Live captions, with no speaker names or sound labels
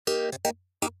Thanks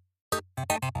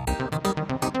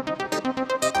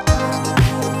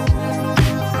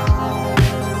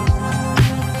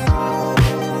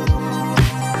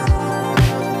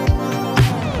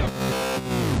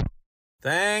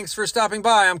for stopping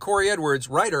by. I'm Cory Edwards,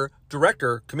 writer,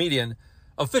 director, comedian,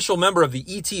 official member of the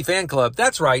ET fan club.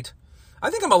 That's right. I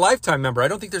think I'm a lifetime member. I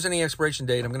don't think there's any expiration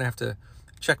date. I'm going to have to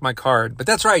check my card. But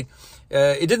that's right.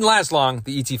 It didn't last long,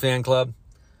 the ET fan club.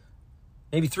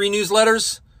 Maybe 3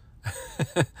 newsletters.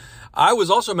 I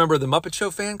was also a member of the Muppet Show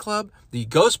fan club, the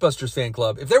Ghostbusters fan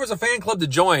club. If there was a fan club to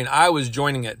join, I was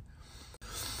joining it.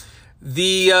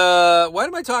 What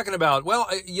am I talking about? Well,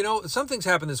 some things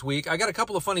happened this week. I got a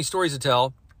couple of funny stories to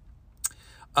tell.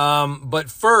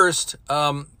 But first,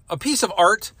 a piece of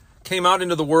art came out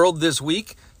into the world this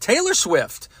week. Taylor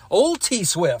Swift, old T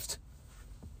Swift.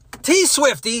 T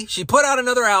Swifty, she put out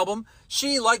another album.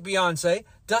 She, like Beyonce,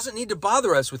 doesn't need to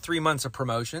bother us with 3 months of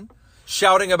promotion,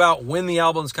 shouting about when the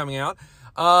album's coming out.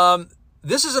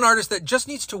 This is an artist that just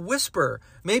needs to whisper,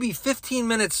 maybe 15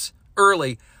 minutes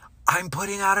early, I'm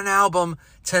putting out an album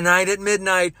tonight at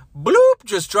midnight. Bloop,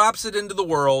 just drops it into the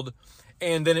world,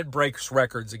 and then it breaks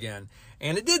records again.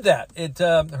 And it did that.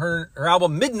 Her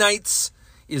album Midnights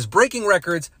is breaking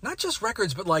records, not just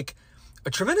records, but like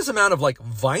a tremendous amount of like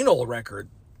vinyl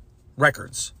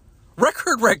records,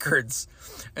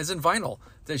 as in vinyl.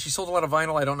 She sold a lot of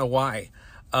vinyl. I don't know why.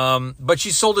 But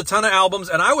she sold a ton of albums,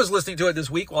 and I was listening to it this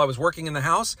week while I was working in the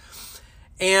house,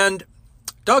 and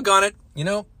doggone it,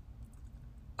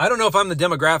 I don't know if I'm the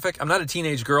demographic. I'm not a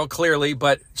teenage girl, clearly,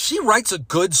 but she writes a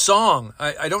good song.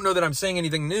 I don't know that I'm saying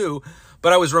anything new,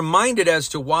 but I was reminded as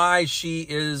to why she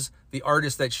is the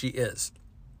artist that she is.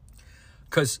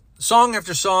 Because song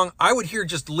after song, I would hear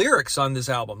just lyrics on this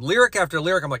album. Lyric after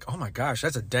lyric, I'm like, oh my gosh,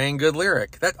 that's a dang good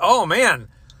lyric. Oh man,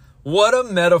 what a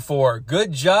metaphor.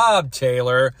 Good job,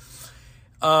 Taylor.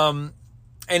 And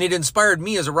it inspired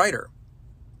me as a writer.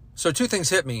 So 2 things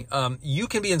hit me. You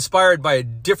can be inspired by a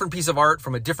different piece of art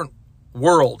from a different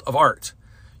world of art.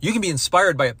 You can be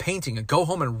inspired by a painting and go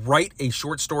home and write a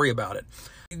short story about it.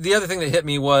 The other thing that hit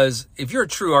me was, if you're a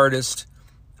true artist,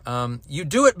 you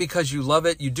do it because you love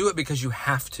it. You do it because you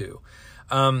have to.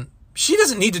 She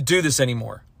doesn't need to do this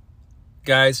anymore,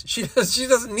 guys. She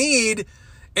doesn't need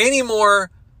any more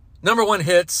 #1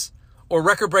 hits or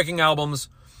record-breaking albums.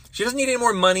 She doesn't need any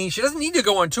more money. She doesn't need to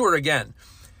go on tour again.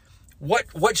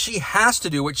 What she has to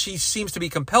do, what she seems to be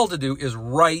compelled to do, is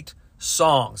write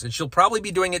songs. And she'll probably be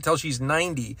doing it till she's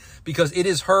 90, because it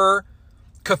is her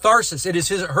catharsis. It is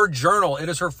her journal. It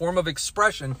is her form of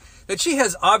expression that she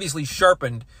has obviously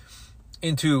sharpened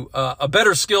into a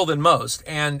better skill than most.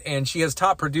 And she has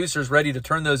top producers ready to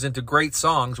turn those into great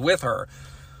songs with her.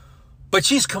 But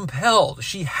she's compelled.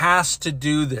 She has to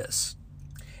do this.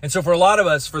 And so for a lot of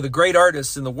us, for the great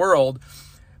artists in the world,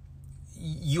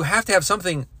 you have to have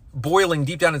something boiling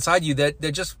deep down inside you that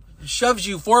just shoves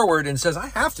you forward and says, I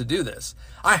have to do this.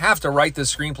 I have to write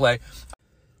this screenplay.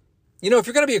 If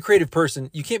you're going to be a creative person,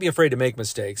 you can't be afraid to make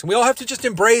mistakes. And we all have to just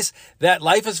embrace that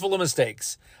life is full of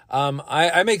mistakes.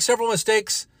 I make several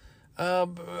mistakes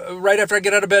right after I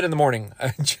get out of bed in the morning,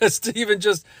 just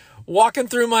walking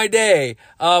through my day.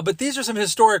 But these are some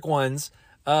historic ones.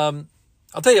 I'll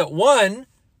tell you, one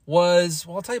was,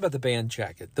 I'll tell you about the band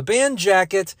jacket. The band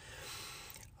jacket,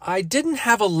 I didn't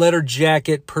have a letter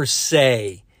jacket per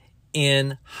se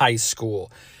in high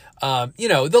school.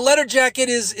 The letter jacket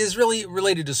is really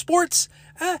related to sports.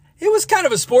 It was kind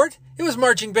of a sport. It was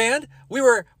marching band. We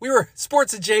were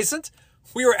sports adjacent.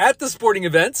 We were at the sporting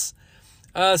events.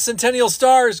 Centennial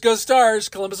Stars, go Stars,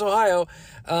 Columbus, Ohio.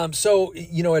 So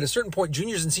at a certain point,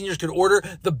 juniors and seniors could order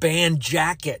the band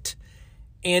jacket.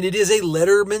 And it is a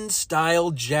Letterman style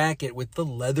jacket with the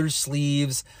leather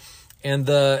sleeves and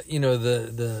the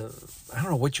I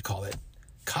don't know what you call it,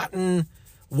 cotton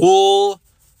wool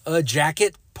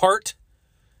jacket part.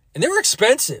 And they were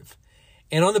expensive.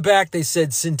 And on the back, they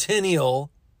said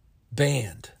Centennial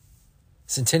Band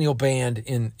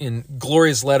in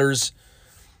glorious letters,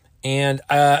 and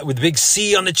with a big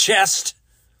C on the chest.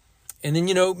 And then,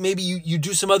 maybe you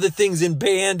do some other things in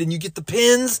band and you get the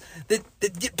pins that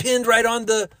get pinned right on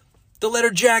the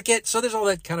letter jacket. So there's all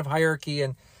that kind of hierarchy.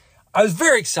 And I was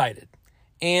very excited.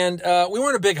 And we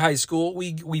weren't a big high school.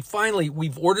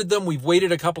 We've ordered them. We've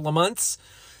waited a couple of months.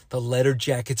 The letter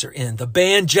jackets are in. The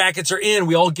band jackets are in.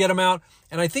 We all get them out.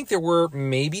 And I think there were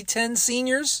maybe 10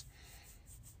 seniors.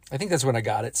 I think that's when I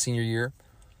got it, senior year.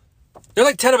 There are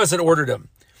like 10 of us that ordered them.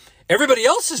 Everybody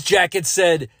else's jacket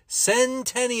said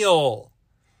Centennial.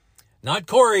 Not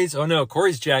Cory's. Oh no,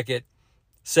 Cory's jacket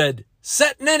said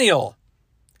Settennial.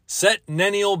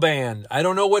 Settennial Band. I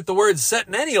don't know what the word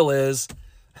Settennial is.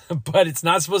 but it's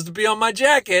not supposed to be on my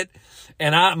jacket.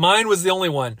 And mine was the only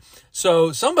one.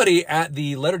 So somebody at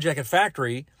the letter jacket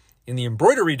factory in the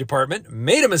embroidery department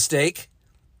made a mistake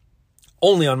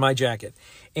only on my jacket.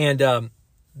 And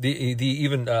the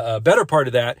even better part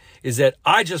of that is that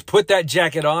I just put that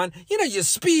jacket on. You know, you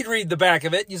speed read the back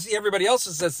of it. You see everybody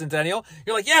else's says Centennial.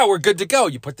 You're like, yeah, we're good to go.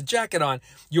 You put the jacket on.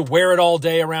 You wear it all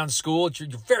day around school. You're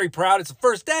very proud. It's the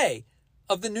first day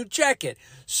of the new jacket.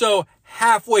 So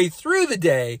halfway through the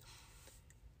day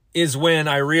is when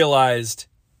I realized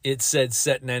it said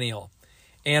Centennial.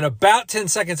 And about 10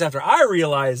 seconds after I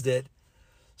realized it,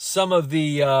 some of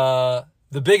the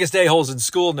biggest a-holes in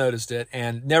school noticed it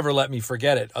and never let me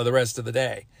forget it the rest of the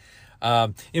day.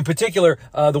 In particular,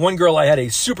 the one girl I had a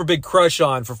super big crush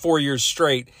on for 4 years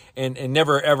straight and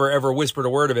never, ever whispered a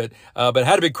word of it, but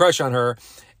had a big crush on her.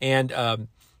 And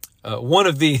one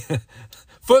of the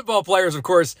football players, of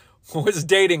course, was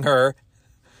dating her.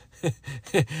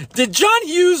 Did John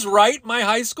Hughes write my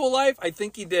high school life? I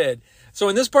think he did. So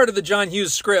in this part of the John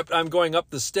Hughes script, I'm going up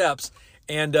the steps,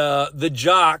 and the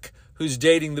jock who's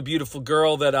dating the beautiful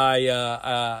girl that I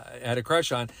had a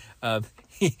crush on,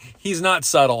 he's not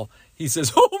subtle. He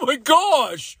says, "Oh my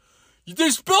gosh,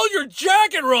 they spelled your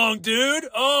jacket wrong, dude.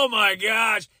 Oh my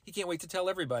gosh." He can't wait to tell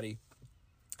everybody.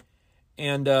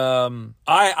 And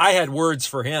I had words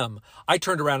for him. I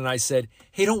turned around and I said,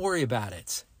 "Hey, don't worry about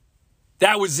it."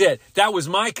 That was it. That was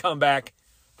my comeback.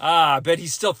 I bet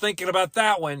he's still thinking about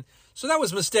that one. So that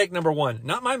was mistake number one.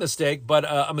 Not my mistake, but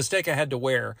a mistake I had to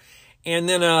wear. And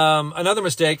then another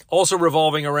mistake, also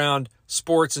revolving around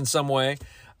sports in some way,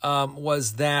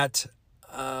 was that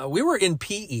we were in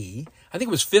PE. I think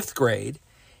it was 5th grade.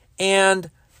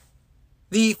 And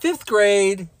the 5th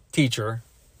grade teacher,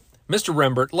 Mr.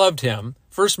 Rembert, loved him.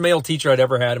 First male teacher I'd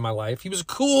ever had in my life. He was a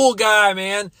cool guy,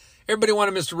 man. Everybody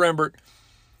wanted Mr. Rembert.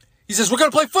 He says, "We're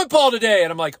going to play football today."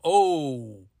 And I'm like,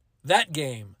 oh, that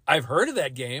game. I've heard of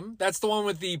that game. That's the one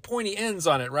with the pointy ends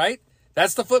on it, right?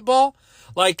 That's the football?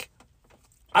 Like,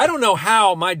 I don't know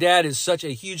how my dad is such a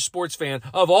huge sports fan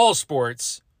of all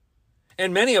sports,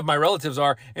 and many of my relatives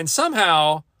are, and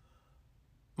somehow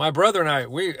my brother and I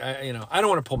don't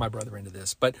want to pull my brother into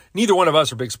this, but neither one of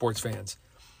us are big sports fans.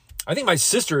 I think my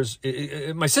sister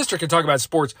can talk about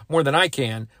sports more than I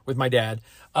can with my dad.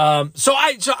 So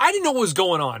I didn't know what was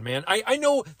going on, man. I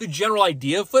know the general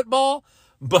idea of football,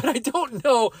 but I don't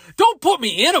know. Don't put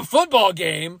me in a football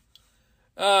game.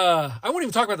 I won't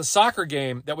even talk about the soccer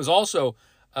game that was also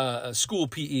a school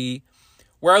PE,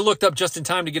 where I looked up just in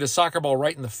time to get a soccer ball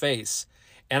right in the face.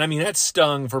 And I mean, that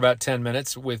stung for about 10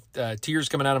 minutes with tears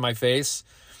coming out of my face.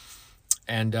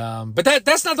 And but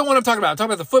that's not the one I'm talking about. I'm talking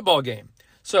about the football game.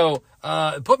 So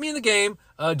put me in the game,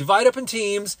 divide up in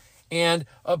teams, and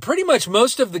pretty much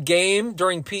most of the game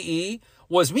during PE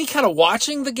was me kind of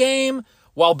watching the game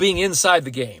while being inside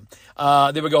the game.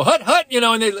 They would go hut hut,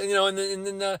 and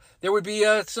then there would be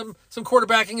some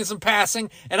quarterbacking and some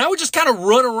passing, and I would just kind of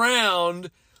run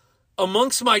around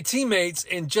amongst my teammates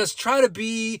and just try to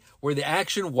be where the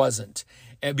action wasn't,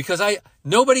 and because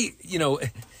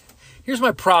here's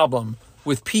my problem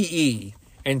with PE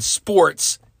and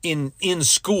sports in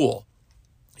school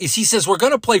is he says, we're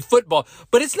going to play football,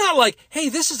 but it's not like, hey,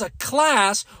 this is a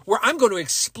class where I'm going to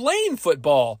explain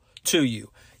football to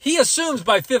you. He assumes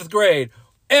by 5th grade,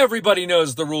 everybody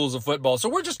knows the rules of football. So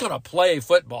we're just going to play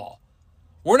football.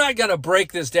 We're not going to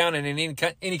break this down in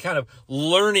any kind of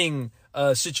learning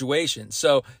situation.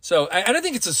 So I don't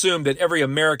think it's assumed that every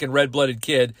American red-blooded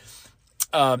kid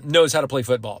knows how to play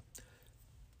football.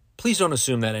 Please don't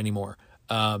assume that anymore.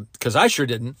 Because I sure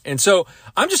didn't. And so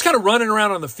I'm just kind of running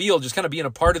around on the field, just kind of being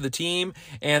a part of the team.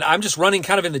 And I'm just running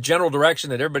kind of in the general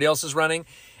direction that everybody else is running.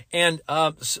 And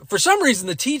for some reason,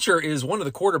 the teacher is one of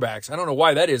the quarterbacks. I don't know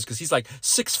why that is, because he's like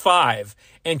 6'5"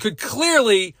 and could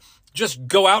clearly just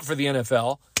go out for the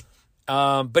NFL.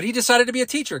 But he decided to be a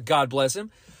teacher. God bless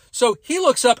him. So he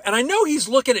looks up, and I know he's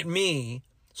looking at me.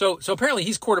 So apparently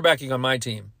he's quarterbacking on my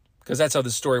team, because that's how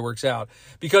this story works out.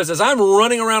 Because as I'm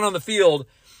running around on the field,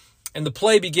 and the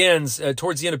play begins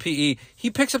towards the end of PE,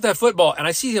 he picks up that football, and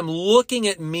I see him looking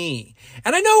at me.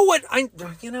 And I know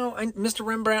Mr.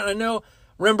 Rembrandt, I know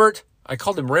Rembert. I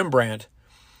called him Rembrandt.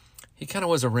 He kind of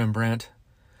was a Rembrandt.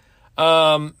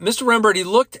 Mr. Rembert, he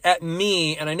looked at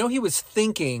me, and I know he was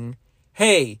thinking,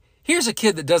 hey, here's a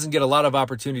kid that doesn't get a lot of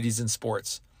opportunities in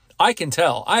sports. I can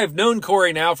tell. I have known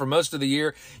Cory now for most of the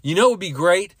year. You know what would be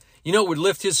great? You know what would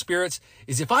lift his spirits?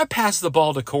 Is if I pass the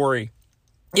ball to Cory.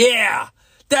 Yeah!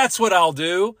 That's what I'll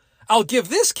do. I'll give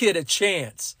this kid a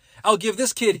chance. I'll give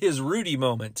this kid his Rudy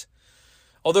moment.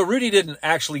 Although Rudy didn't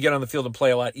actually get on the field and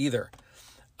play a lot either.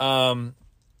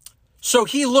 So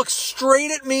he looks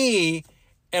straight at me,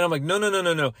 And I'm like, no, no, no,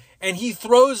 no, no. And he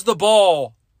throws the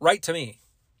ball right to me.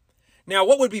 Now,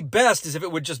 what would be best is if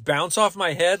it would just bounce off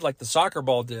my head like the soccer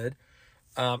ball did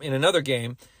in another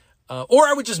game. Or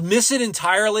I would just miss it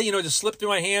entirely, just slip through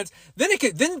my hands. Then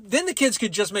the kids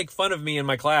could just make fun of me in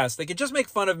my class. They could just make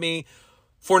fun of me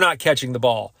for not catching the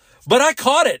ball. But I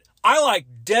caught it. I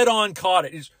dead on caught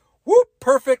it. It's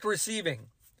perfect receiving.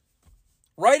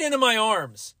 Right into my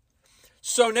arms.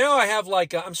 So now I have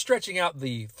I'm stretching out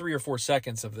the 3 or 4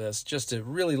 seconds of this just to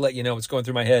really let you know what's going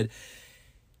through my head.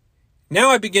 Now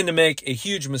I begin to make a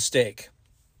huge mistake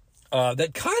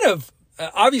that kind of,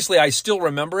 obviously I still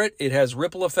remember it. It has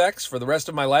ripple effects for the rest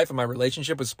of my life and my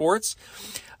relationship with sports.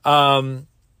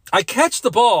 I catch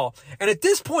the ball, and at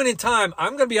this point in time,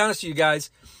 I'm going to be honest with you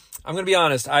guys. I'm going to be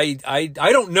honest. I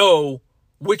don't know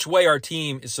which way our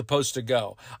team is supposed to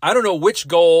go. I don't know which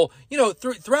goal.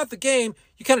 Throughout the game,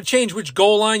 you kind of change which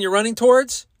goal line you're running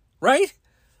towards, right?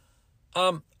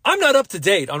 I'm not up to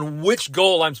date on which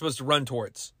goal I'm supposed to run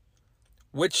towards,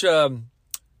 which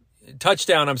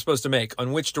touchdown I'm supposed to make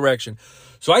on which direction.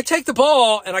 So I take the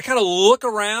ball and I kind of look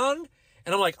around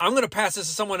and I'm like, I'm going to pass this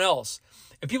to someone else.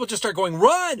 And people just start going,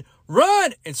 run,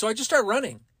 run. And so I just start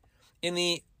running.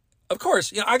 Of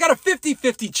course, I got a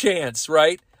 50-50 chance,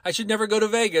 right? I should never go to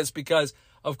Vegas because,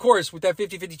 of course, with that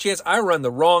 50-50 chance, I run the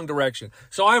wrong direction.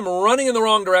 So I'm running in the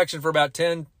wrong direction for about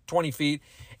 10, 20 feet.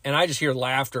 And I just hear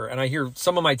laughter. And I hear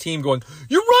some of my team going,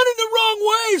 you're running the wrong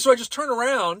way. So I just turn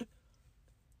around.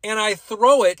 And I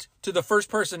throw it to the first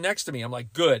person next to me. I'm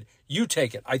like, good, you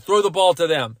take it. I throw the ball to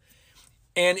them.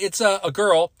 And it's a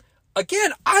girl.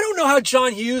 Again, I don't know how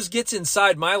John Hughes gets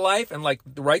inside my life and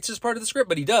writes this part of the script,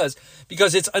 but he does.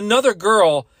 Because it's another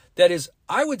girl that is,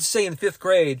 I would say in 5th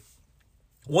grade,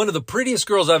 one of the prettiest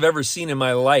girls I've ever seen in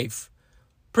my life.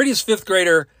 Prettiest 5th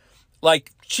grader.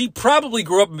 She probably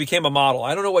grew up and became a model.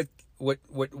 I don't know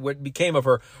what became of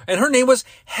her. And her name was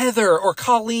Heather or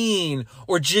Colleen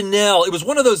or Janelle. It was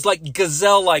one of those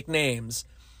gazelle-like names.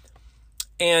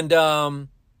 And,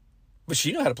 but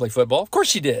she knew how to play football. Of course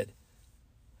she did.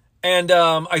 And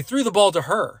I threw the ball to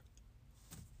her.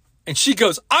 And she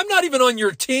goes, I'm not even on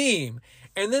your team.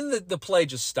 And then the play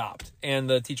just stopped. And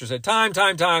the teacher said,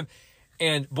 time.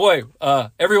 And boy,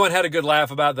 everyone had a good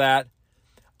laugh about that.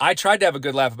 I tried to have a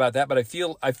good laugh about that, but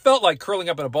I felt like curling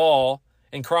up in a ball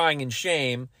and crying in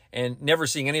shame and never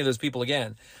seeing any of those people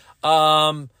again.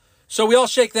 So we all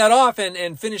shake that off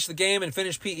and finish the game and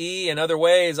finish PE. And other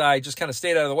ways, I just kind of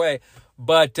stayed out of the way.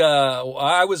 But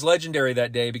I was legendary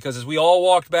that day because as we all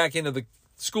walked back into the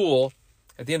school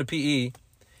at the end of PE,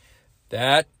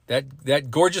 that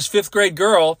gorgeous 5th grade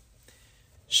girl,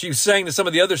 she was saying to some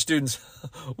of the other students,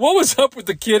 what was up with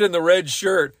the kid in the red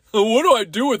shirt? What do I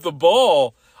do with the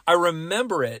ball? I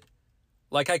remember it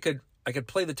like I could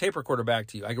play the tape recorder back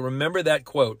to you. I can remember that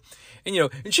quote. And,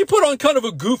 and she put on kind of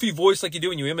a goofy voice like you do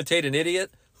when you imitate an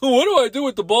idiot. What do I do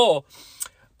with the ball?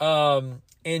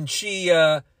 And she,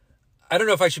 I don't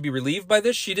know if I should be relieved by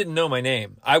this. She didn't know my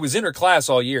name. I was in her class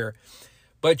all year,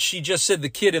 but she just said the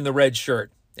kid in the red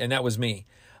shirt, and that was me.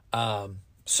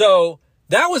 So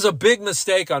that was a big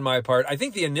mistake on my part. I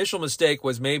think the initial mistake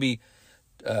was maybe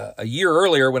a year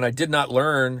earlier when I did not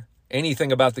learn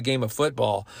anything about the game of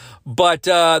football. But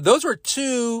those were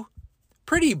 2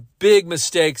 pretty big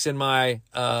mistakes in my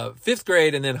 5th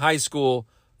grade and then high school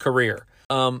career.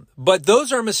 But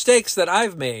those are mistakes that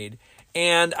I've made.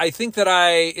 And I think that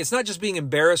it's not just being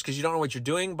embarrassed because you don't know what you're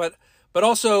doing, but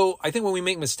also I think when we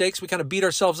make mistakes, we kind of beat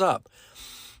ourselves up.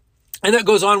 And that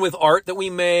goes on with art that we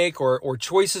make or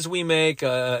choices we make.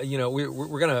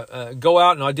 We're going to go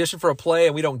out and audition for a play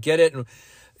and we don't get it. And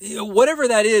whatever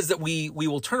that is that we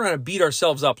will turn around and beat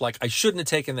ourselves up like I shouldn't have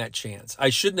taken that chance. I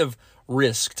shouldn't have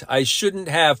risked. I shouldn't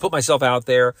have put myself out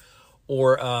there.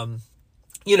 Or,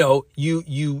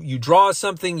 you draw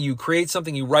something, you create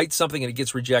something, you write something, and it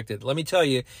gets rejected. Let me tell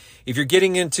you, if you're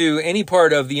getting into any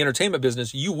part of the entertainment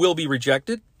business, you will be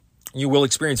rejected. You will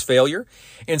experience failure.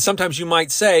 And sometimes you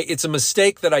might say, it's a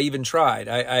mistake that I even tried.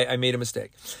 I made a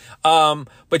mistake.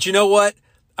 But you know what?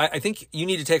 I think you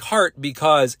need to take heart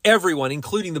because everyone,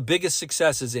 including the biggest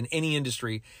successes in any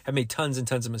industry, have made tons and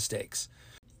tons of mistakes.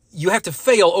 You have to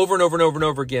fail over and over and over and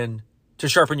over again to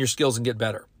sharpen your skills and get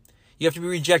better. You have to be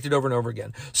rejected over and over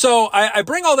again. So I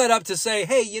bring all that up to say,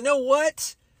 hey, you know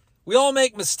what? We all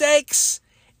make mistakes.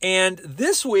 And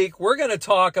this week, we're going to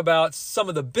talk about some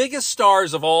of the biggest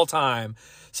stars of all time,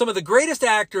 some of the greatest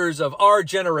actors of our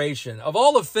generation, of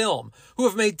all of film, who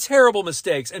have made terrible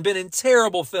mistakes and been in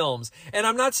terrible films. And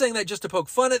I'm not saying that just to poke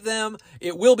fun at them.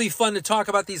 It will be fun to talk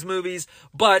about these movies,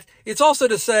 but it's also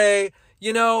to say,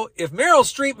 if Meryl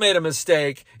Streep made a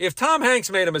mistake, if Tom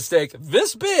Hanks made a mistake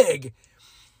this big,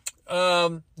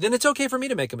 then it's okay for me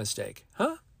to make a mistake.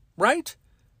 Huh? Right?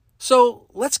 So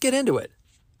let's get into it.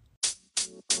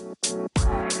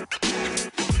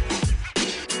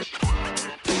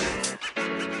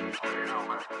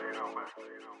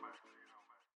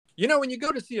 You know, when you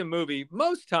go to see a movie,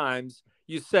 most times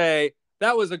you say,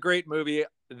 that was a great movie.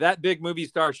 That big movie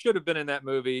star should have been in that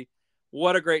movie.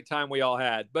 What a great time we all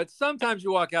had. But sometimes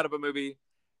you walk out of a movie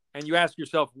and you ask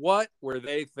yourself, what were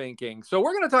they thinking? So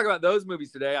we're going to talk about those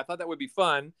movies today. I thought that would be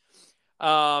fun.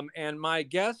 And my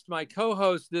guest, my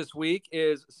co-host this week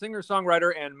is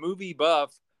singer-songwriter and movie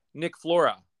buff, Nick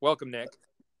Flora. Welcome, Nick.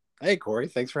 Hey, Cory.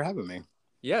 Thanks for having me.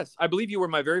 Yes, I believe you were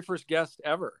my very first guest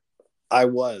ever. I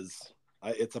was.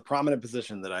 It's a prominent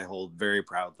position that I hold very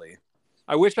proudly.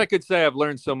 I wish I could say I've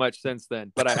learned so much since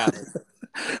then, but I haven't.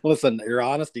 Listen, your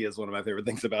honesty is one of my favorite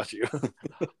things about you.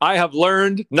 I have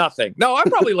learned nothing. No, I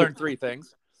probably learned 3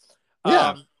 things.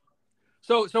 Yeah.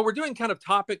 So we're doing kind of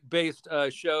topic-based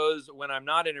shows when I'm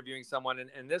not interviewing someone,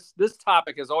 and this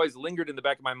topic has always lingered in the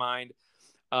back of my mind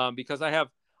because I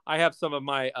have some of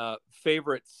my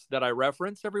favorites that I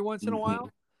reference every once in a while.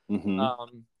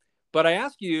 Mm-hmm. But I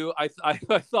ask you, I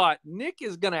thought Nick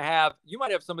is going to have, you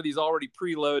might have some of these already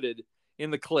preloaded in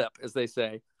the clip, as they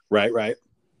say. Right.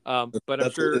 But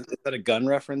I'm sure. Is that a gun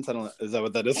reference? I don't know. Is that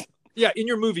what that is? Yeah, in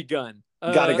your movie Gun.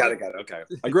 Got it. Okay.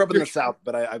 I grew up in the South,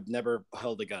 but I've never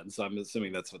held a gun, so I'm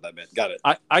assuming that's what that meant. Got it.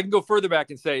 I can go further back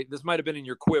and say this might have been in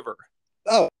your quiver.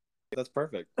 Oh, that's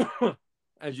perfect.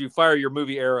 As you fire your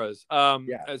movie arrows.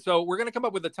 Yeah. So we're going to come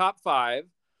up with a top 5,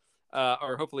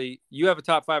 or hopefully you have a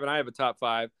top 5 and I have a top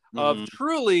 5 of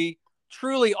truly,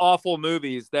 truly awful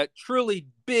movies that truly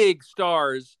big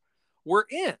stars were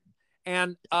in.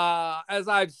 And as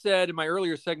I've said in my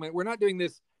earlier segment, we're not doing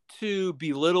this to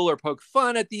belittle or poke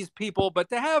fun at these people, but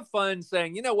to have fun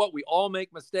saying, you know what, we all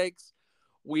make mistakes.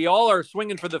 We all are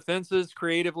swinging for the fences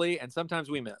creatively, and sometimes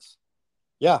we miss.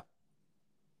 Yeah.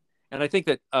 And I think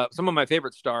that some of my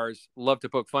favorite stars love to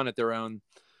poke fun at their own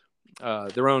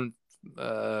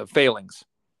failings.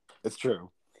 It's true.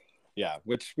 Yeah,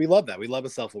 which we love that. We love a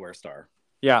self-aware star.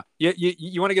 Yeah.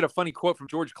 You want to get a funny quote from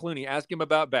George Clooney, ask him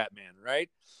about Batman, right?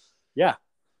 Yeah.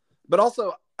 But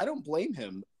also, I don't blame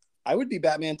him. I would be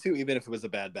Batman too, even if it was a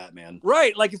bad Batman.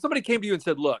 Right. Like if somebody came to you and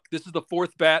said, look, this is the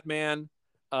 4th Batman.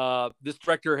 This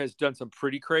director has done some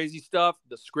pretty crazy stuff.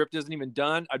 The script isn't even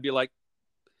done. I'd be like,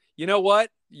 you know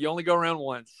what? You only go around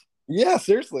once. Yeah,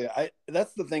 seriously.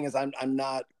 That's the thing is I'm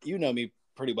not, you know me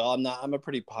pretty well. I'm a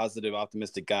pretty positive,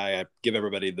 optimistic guy. I give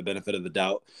everybody the benefit of the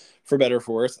doubt for better or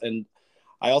for worse. And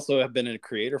I also have been a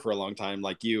creator for a long time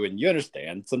like you, and you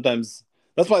understand sometimes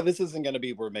that's why this isn't going to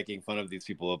be we're making fun of these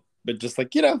people, but just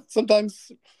like, you know,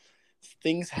 sometimes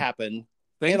things happen.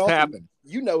 Things happen.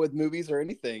 You know, with movies or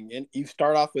anything, and you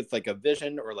start off with like a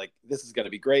vision or like this is going to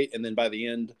be great, and then by the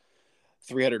end,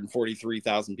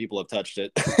 343,000 people have touched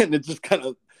it, and it just kind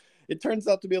of it turns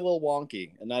out to be a little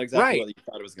wonky and not exactly what you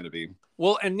thought it was going to be.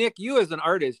 Well, and Nick, you as an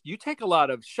artist, you take a lot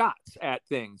of shots at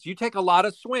things. You take a lot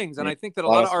of swings, and I think that a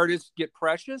lot of artists get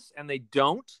precious and they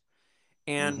don't.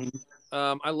 And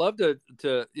I love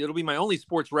to it'll be my only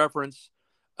sports reference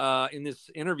in this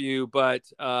interview, but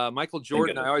Michael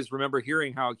Jordan, I always remember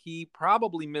hearing how he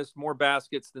probably missed more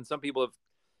baskets than some people have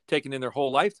taken in their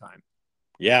whole lifetime.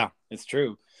 Yeah, it's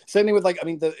true. Same thing with like, I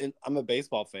mean, I'm a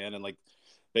baseball fan, and like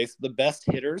the best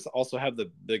hitters also have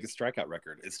the biggest strikeout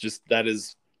record. It's just that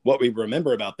is what we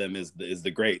remember about them is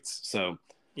the greats. So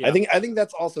yeah. I think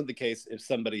that's also the case if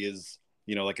somebody is,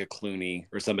 you know, like a Clooney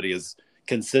or somebody is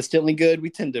consistently good.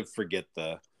 We tend to forget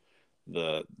the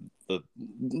I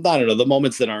don't know, the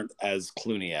moments that aren't as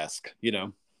Clooney-esque, you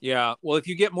know. Yeah. Well, if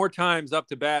you get more times up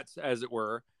to bats, as it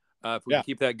were, if we can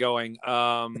keep that going,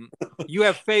 you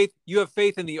have faith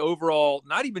in the overall,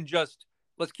 not even just,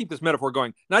 let's keep this metaphor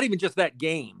going, not even just that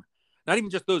game, not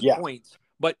even just those points,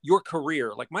 but your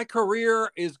career. Like my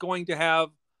career is going to have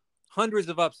hundreds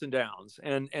of ups and downs,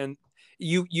 and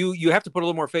you have to put a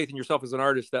little more faith in yourself as an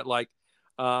artist that like,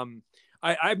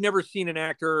 I've never seen an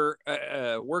actor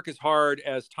work as hard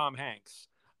as Tom Hanks,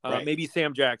 maybe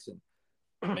Sam Jackson.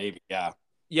 Maybe. Yeah.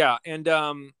 Yeah. And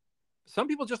some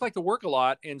people just like to work a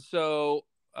lot. And so,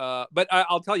 but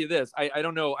I'll tell you this, I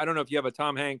don't know if you have a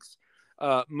Tom Hanks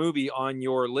movie on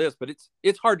your list, but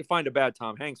it's hard to find a bad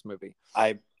Tom Hanks movie.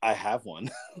 I have one.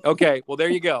 Okay. Well, there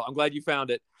you go. I'm glad you found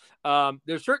it.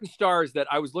 There's certain stars that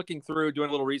I was looking through, doing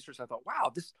a little research. I thought,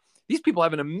 wow, these people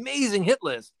have an amazing hit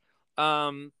list.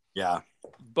 Yeah.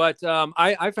 But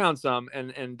I found some,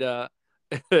 and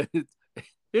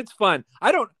it's fun.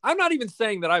 I'm not even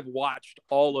saying that I've watched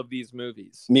all of these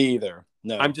movies. Me either.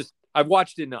 No. I've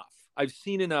watched enough. I've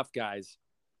seen enough, guys.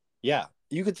 Yeah.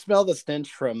 you could smell the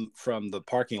stench from the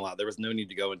parking lot. There was no need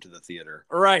to go into the theater.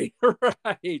 Right,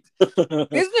 right.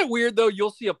 Isn't it weird though?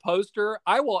 You'll see a poster.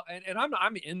 I will, and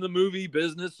I'm in the movie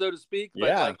business, so to speak, but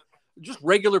Yeah. like just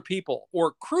regular people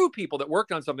or crew people that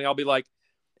worked on something. I'll be like,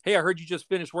 "Hey, I heard you just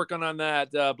finished working on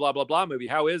that blah blah blah movie.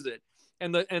 How is it?"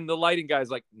 And the lighting guy's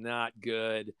like, "Not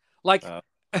good." Like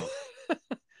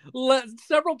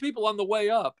several people on the way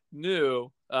up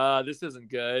knew this isn't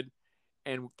good,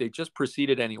 and they just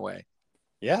proceeded anyway.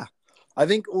 Yeah. I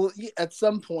think at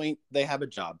some point they have a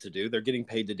job to do. They're getting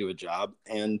paid to do a job,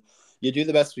 and you do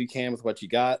the best you can with what you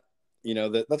got. You know,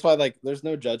 that's why like there's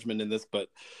no judgment in this, but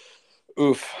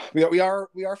oof, we are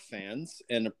fans,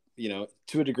 and you know,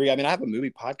 to a degree. I mean, I have a movie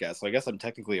podcast, so I guess I'm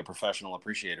technically a professional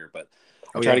appreciator, but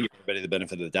I try to give everybody the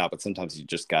benefit of the doubt. But sometimes you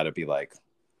just got to be like,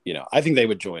 you know, I think they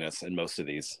would join us in most of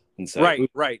these and say, right, oof.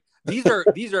 right. These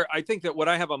are. I think that what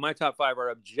I have on my top 5 are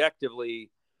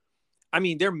objectively. I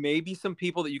mean, there may be some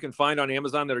people that you can find on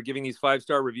Amazon that are giving these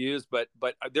 5-star reviews, but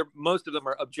most of them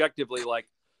are objectively like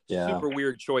super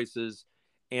weird choices.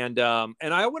 And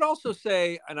I would also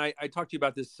say, and I talked to you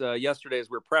about this yesterday as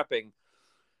we were prepping.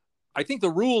 I think the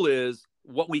rule is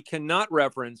what we cannot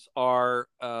reference are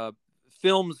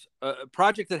films,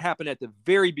 projects that happened at the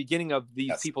very beginning of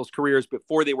these people's careers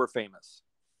before they were famous.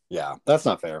 Yeah, that's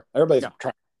not fair. Everybody's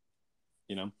trying,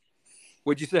 you know.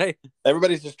 What'd you say?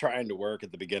 Everybody's just trying to work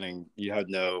at the beginning. You had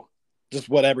just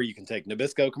whatever you can take.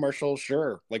 Nabisco commercial,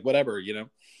 sure. Like whatever, you know?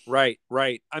 Right,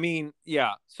 right. I mean,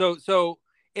 yeah. So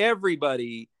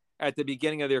everybody at the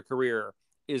beginning of their career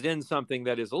is in something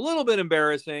that is a little bit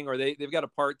embarrassing, or they've got a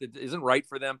part that isn't right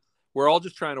for them. We're all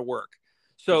just trying to work.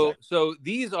 So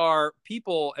these are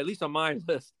people, at least on my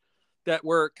list, that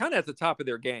were kind of at the top of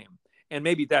their game. And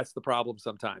maybe that's the problem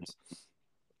sometimes.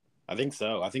 I think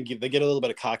so. I think they get a little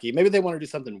bit of cocky. Maybe they want to do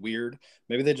something weird.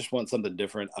 Maybe they just want something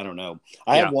different. I don't know.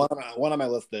 I have one on my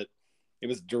list that it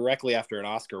was directly after an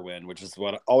Oscar win, which is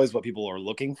always what people are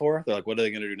looking for. They're like, what are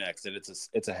they going to do next? And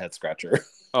it's a head scratcher.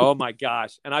 Oh my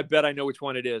gosh. And I bet I know which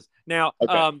one it is. Now,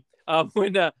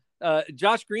 when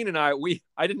Josh Green and I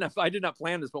did not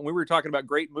plan this, but when we were talking about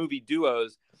great movie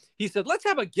duos, he said, let's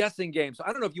have a guessing game. So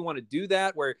I don't know if you want to do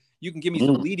that, where you can give me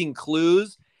some leading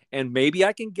clues and maybe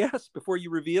I can guess before you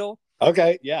reveal.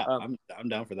 Okay. Yeah. I'm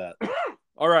down for that.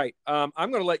 All right. I'm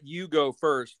going to let you go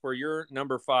first for your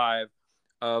number 5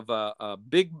 of a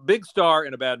big star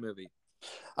in a bad movie.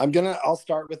 I'll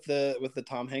start with the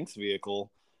Tom Hanks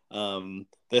vehicle.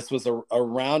 This was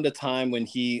around a time when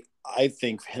I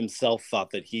think himself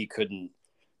thought that he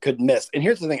could miss. And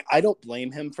here's the thing. I don't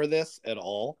blame him for this at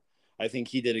all. I think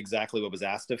he did exactly what was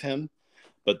asked of him,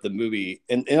 but the movie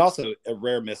and also a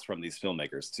rare miss from these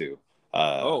filmmakers too.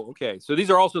 Okay. So these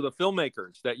are also the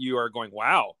filmmakers that you are going,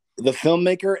 wow. The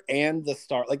filmmaker and the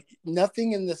star, like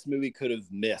nothing in this movie could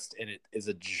have missed. And it is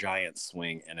a giant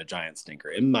swing and a giant stinker,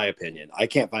 in my opinion. I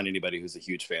can't find anybody who's a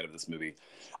huge fan of this movie.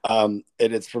 And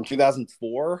it's from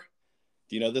 2004.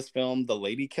 Do you know this film, The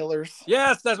Lady Killers?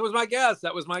 Yes, that was my guess.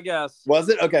 Was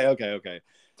it? Okay.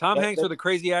 Tom Hanks with a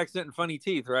crazy accent and funny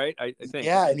teeth, right? I think.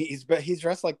 Yeah, and he's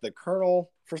dressed like the Colonel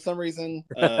for some reason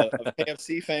of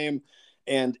KFC fame.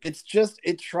 And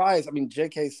it tries. I mean,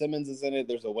 J.K. Simmons is in it.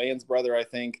 There's a Wayans brother, I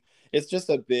think. It's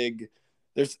just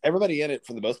there's everybody in it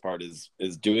for the most part is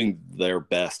doing their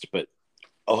best. But,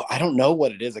 I don't know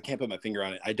what it is. I can't put my finger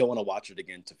on it. I don't want to watch it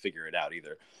again to figure it out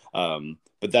either.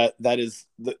 But that is,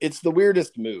 it's the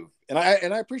weirdest move. And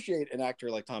I appreciate an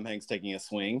actor like Tom Hanks taking a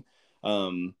swing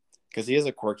because he is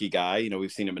a quirky guy. You know,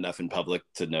 we've seen him enough in public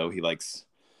to know he likes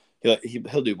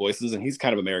he'll do voices, and he's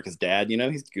kind of America's dad. You know,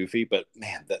 he's goofy, but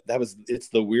man, it's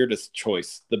the weirdest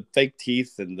choice. The fake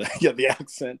teeth and the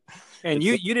accent. And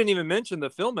you didn't even mention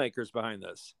the filmmakers behind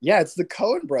this. Yeah, it's the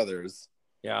Coen brothers.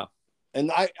 Yeah,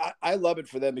 and I love it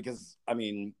for them because I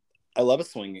mean, I love a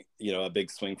swing, you know, a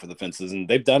big swing for the fences, and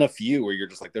they've done a few where you're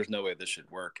just like, there's no way this should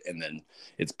work, and then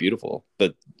it's beautiful.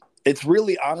 But it's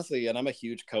really honestly, and I'm a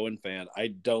huge Coen fan.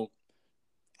 I don't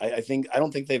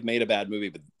think they've made a bad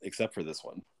movie, except for this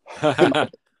one.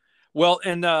 Well,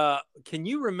 and can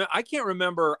you remember? I can't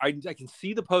remember. I can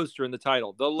see the poster and the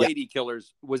title, "The Lady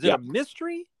Killers." Was it a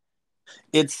mystery?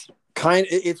 It's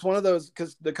one of those,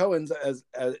 because the Coens, as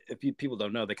if people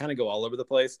don't know, they kind of go all over the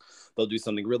place. They'll do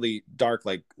something really dark,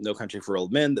 like No Country for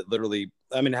Old Men, that literally,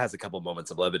 I mean, it has a couple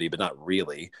moments of levity, but not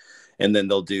really. And then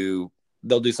they'll do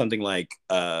something like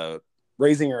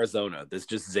Raising Arizona, that's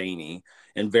just zany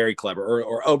and very clever.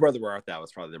 Or Oh Brother Where Art Thou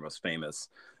is probably their most famous.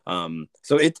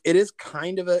 So it is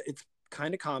kind of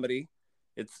comedy.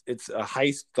 It's a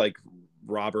heist, like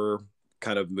robber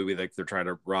kind of movie, like they're trying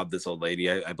to rob this old lady,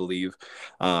 I believe.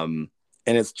 And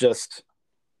it's just,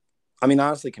 I mean,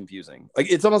 honestly, confusing.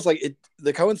 Like it's almost like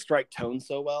the Coen strike tone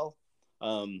so well.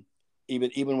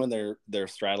 Even when they're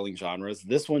straddling genres,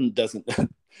 this one doesn't.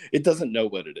 It doesn't know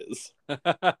what it is.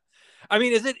 I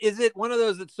mean, is it one of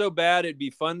those that's so bad it'd be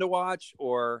fun to watch,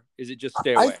 or is it just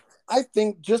stay away? I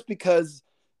think just because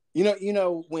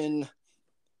when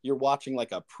you're watching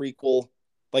like a prequel,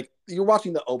 like you're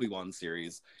watching the Obi-Wan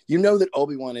series, you know that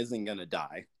Obi-Wan isn't gonna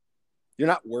die. You're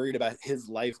not worried about his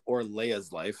life or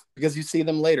Leia's life because you see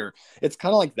them later. It's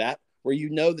kind of like that, where you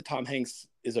know that Tom Hanks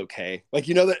is okay. Like,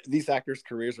 you know that these actors'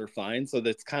 careers are fine. So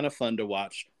that's kind of fun to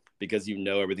watch because you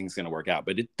know everything's going to work out.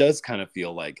 But it does kind of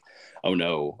feel like, oh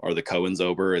no, are the Coens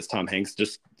over? Is Tom Hanks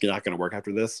just not going to work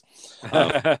after this?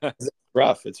 It's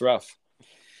rough. It's rough.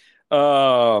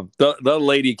 The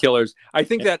lady killers. I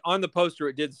think that on the poster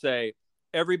it did say,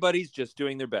 everybody's just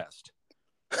doing their best.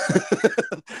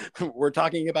 We're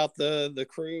talking about the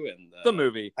crew and the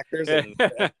movie actors. And,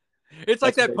 it's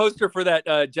like that poster for that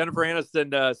Jennifer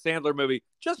Aniston Sandler movie.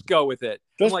 Just go with it.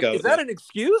 Just like, go is that an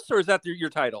excuse or is that your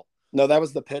title? No, that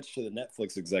was the pitch to the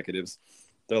Netflix executives.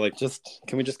 They're like,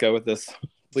 can we just go with this,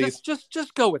 please?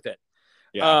 Just go with it.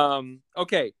 Yeah.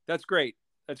 Okay, that's great.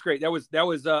 That's great. That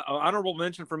was an honorable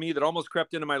mention for me that almost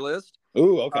crept into my list.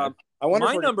 Ooh, okay. I wonder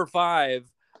my number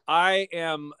 5. I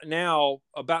am now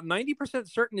about 90%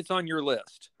 certain it's on your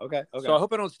list. Okay. So I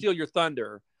hope I don't steal your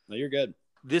thunder. No, you're good.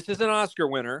 This is an Oscar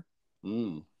winner.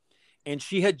 And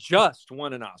she had just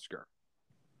won an Oscar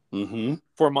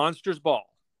for Monsters Ball.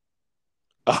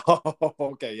 Oh,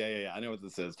 okay. Yeah. I know what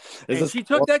this is. And she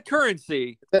took that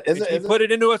currency and put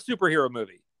it into a superhero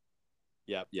movie.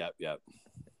 Yep.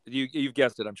 You've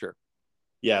guessed it, I'm sure.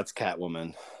 Yeah, it's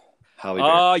Catwoman. Halle Berry.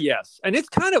 Oh, yes. And it's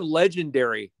kind of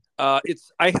legendary. I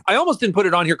almost didn't put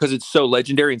it on here because it's so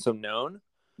legendary and so known.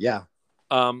 Yeah.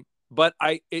 But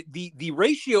the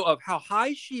ratio of how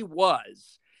high she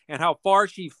was and how far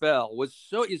she fell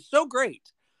is so great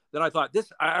that I thought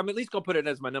I'm at least gonna put it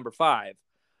as my number 5.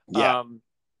 Yeah.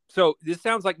 So this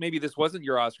sounds like maybe this wasn't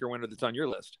your Oscar winner that's on your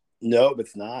list. Nope,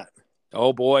 it's not.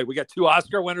 Oh boy, we got 2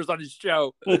 Oscar winners on this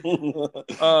show.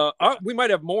 We might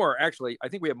have more, actually. I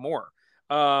think we have more.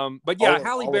 But yeah,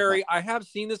 Halle Berry, I have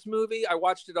seen this movie. I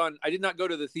watched it I did not go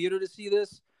to the theater to see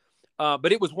this.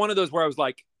 But it was one of those where I was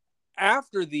like,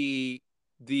 after the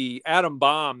atom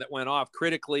bomb that went off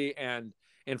critically and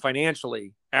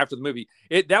financially after the movie,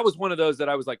 that was one of those that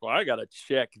I was like, well, I got to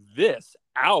check this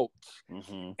out.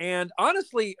 And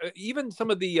honestly, even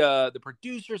some of the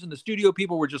producers and the studio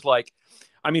people were just like,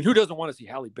 I mean, who doesn't want to see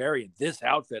Halle Berry in this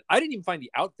outfit? I didn't even find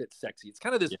the outfit sexy. It's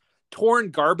kind of this torn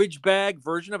garbage bag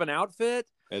version of an outfit.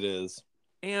 It is.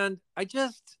 And I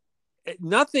just,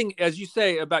 nothing, as you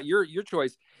say about your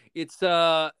choice, it's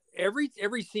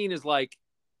every scene is like,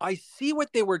 I see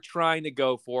what they were trying to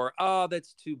go for. Oh,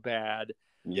 that's too bad.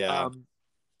 Yeah.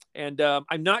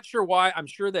 I'm not sure why. I'm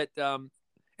sure that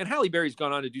and Halle Berry's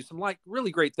gone on to do some like really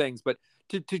great things, but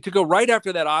to go right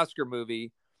after that Oscar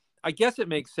movie, I guess it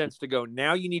makes sense to go.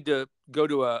 Now you need to go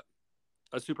to a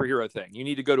superhero thing. You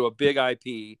need to go to a big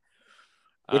IP.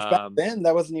 Which back then,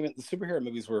 that wasn't even, the superhero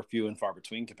movies were few and far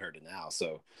between compared to now.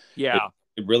 So yeah,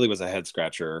 it really was a head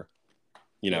scratcher.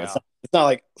 It's not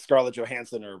like Scarlett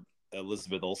Johansson or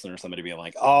Elizabeth Olsen or somebody being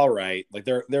like, all right, like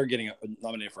they're getting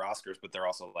nominated for Oscars, but they're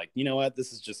also like, you know what,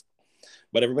 this is just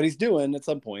what everybody's doing at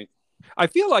some point. I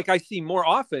feel like I see more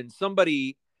often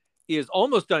somebody is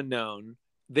almost unknown.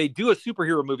 They do a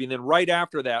superhero movie, and then right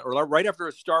after that, or right after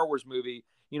a Star Wars movie,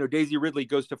 Daisy Ridley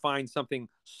goes to find something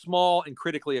small and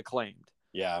critically acclaimed.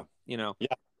 Yeah. Yeah.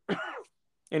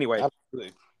 Anyway,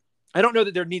 absolutely. I don't know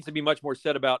that there needs to be much more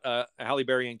said about Halle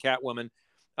Berry and Catwoman.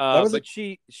 But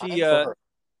she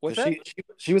what's that?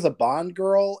 She was a Bond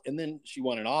girl, and then she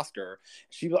won an Oscar.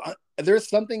 There's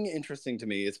something interesting to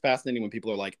me. It's fascinating when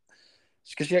people are like,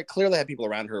 because she clearly had people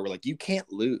around her who were like, you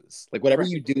can't lose. Like whatever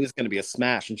you do is going to be a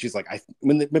smash. And she's like,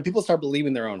 when people start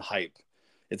believing their own hype,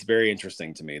 it's very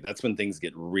interesting to me. That's when things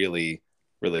get really,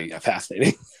 really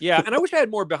fascinating. Yeah, and I wish I had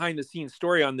more behind the scenes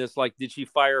story on this. Like, did she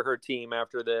fire her team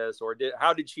after this, or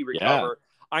how did she recover?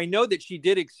 Yeah. I know that she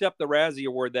did accept the Razzie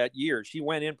Award that year. She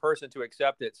went in person to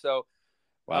accept it. So,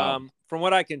 wow. From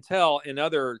what I can tell, in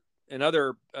other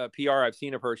PR I've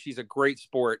seen of her, she's a great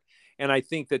sport, and I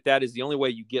think that is the only way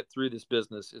you get through this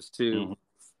business is to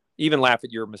even laugh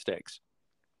at your mistakes.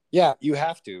 Yeah, you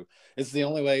have to. It's the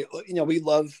only way. We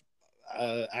love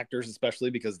actors,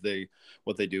 especially because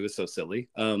what they do is so silly,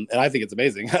 and I think it's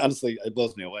amazing. Honestly, it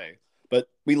blows me away. But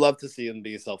we love to see them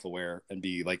be self-aware and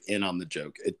be like in on the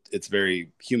joke. It's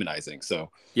very humanizing.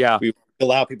 So yeah, we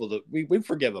allow people to we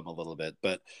forgive them a little bit,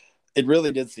 but it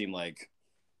really did seem like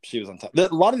she was on top.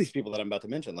 A lot of these people that I'm about to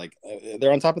mention, like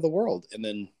they're on top of the world, and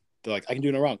then they're like, I can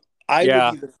do no wrong. I will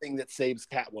Yeah. be the thing that saves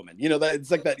Catwoman. You know, that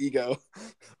it's like that ego.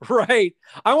 Right.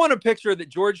 I want to picture that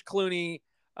George Clooney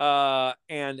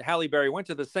and Halle Berry went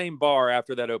to the same bar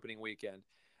after that opening weekend.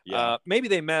 Yeah, Maybe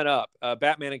they met up,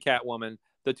 Batman and Catwoman,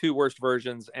 the two worst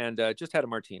versions, and just had a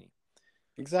martini.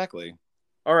 exactly.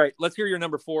 All right, let's hear your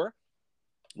number 4.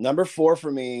 Number 4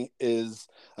 for me is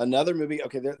another movie.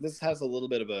 Okay, this has a little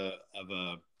bit of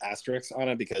a asterisk on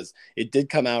it because it did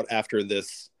come out after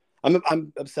this.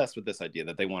 I'm obsessed with this idea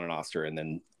that they won an Oscar and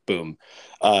then boom.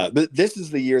 But this is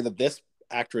the year that this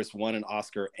actress won an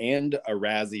Oscar and a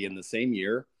Razzie in the same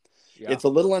year. Yeah. It's a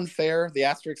little unfair. The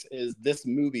asterisk is this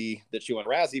movie that she won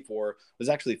Razzie for was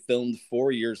actually filmed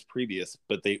 4 years previous,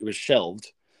 but it was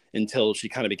shelved until she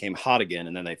kind of became hot again,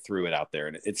 and then they threw it out there.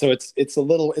 And it's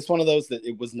one of those that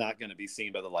it was not going to be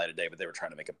seen by the light of day, but they were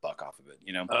trying to make a buck off of it,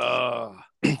 you know.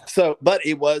 So, but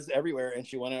it was everywhere, and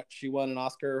she won an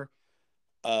Oscar,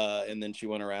 and then she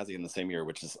won a Razzie in the same year,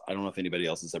 which is I don't know if anybody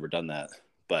else has ever done that.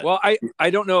 But well, I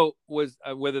don't know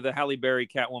whether the Halle Berry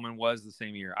Catwoman was the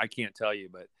same year. I can't tell you,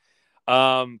 but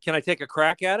can I take a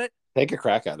crack at it? Take a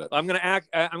crack at it. I'm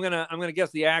gonna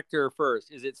guess the actor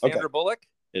first. Is it Sandra Bullock?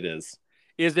 It is.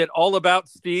 Is it All About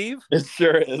Steve? It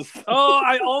sure is. Oh,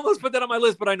 I almost put that on my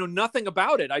list, but I know nothing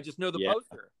about it. I just know the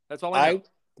poster. That's all I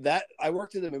know. I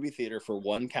worked at a movie theater for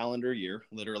one calendar year,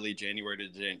 literally January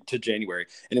to January,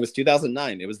 and it was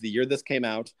 2009. It was the year this came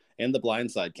out, and The Blind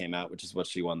Side came out, which is what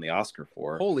she won the Oscar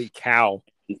for. Holy cow!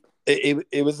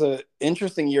 It was an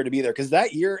interesting year to be there because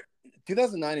that year,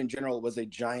 2009 in general, was a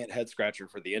giant head scratcher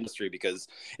for the industry because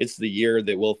it's the year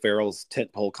that Will Ferrell's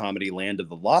tentpole comedy Land of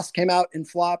the Lost came out and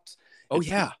flopped.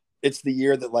 It's the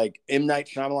year that like M. Night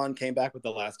Shyamalan came back with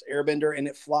The Last Airbender and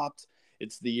it flopped.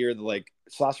 It's the year that like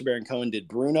Sacha Baron Cohen did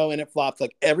Bruno and it flopped.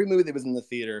 Like every movie that was in the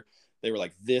theater, they were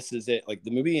like, "This is it." Like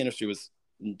the movie industry was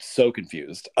so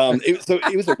confused.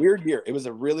 It was a weird year. It was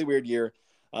a really weird year.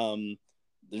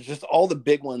 There's just all the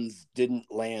big ones didn't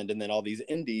land, and then all these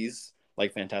indies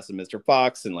like Fantastic Mr.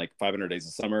 Fox and like 500 Days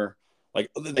of Summer, like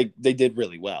they did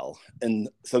really well. And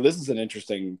so this is an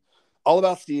interesting. All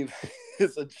About Steve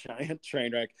is a giant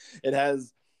train wreck. It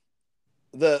has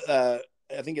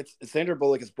I think it's Sandra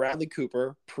Bullock is Bradley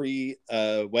Cooper pre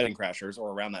Wedding Crashers or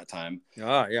around that time.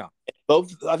 Yeah.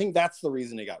 Both. I think that's the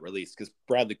reason it got released because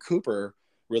Bradley Cooper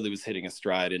really was hitting a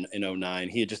stride in 2009.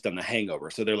 He had just done The Hangover,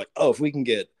 so they're like, oh, if we can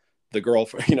get the girl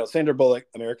for Sandra Bullock,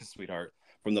 America's Sweetheart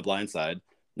from The Blind Side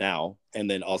now,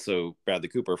 and then also Bradley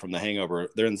Cooper from The Hangover,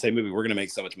 they're in the same movie. We're gonna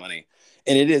make so much money,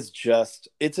 and it is just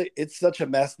it's such a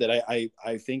mess that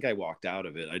I think I walked out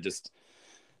of it.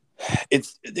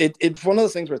 It's one of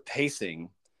those things with pacing,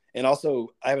 and also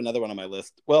I have another one on my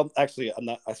list. Well, actually,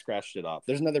 I scratched it off.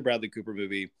 There's another Bradley Cooper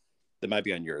movie that might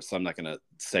be on yours, so I'm not gonna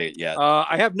say it yet.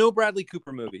 I have no Bradley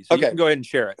Cooper movies, so you can go ahead and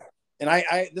share it. And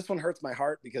I this one hurts my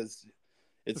heart because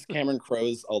it's Cameron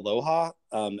Crowe's Aloha,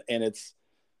 and it's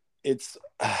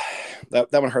that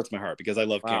one hurts my heart because I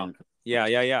love Cameron.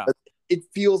 Yeah. But it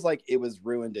feels like it was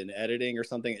ruined in editing or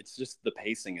something. It's just the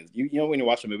pacing is you know when you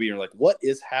watch a movie, you're like, what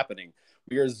is happening?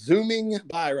 We are zooming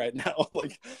by right now.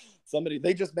 Like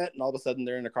they just met and all of a sudden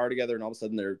they're in a car together and all of a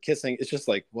sudden they're kissing. It's just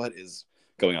like, what is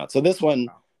going on? So this one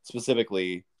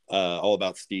specifically, All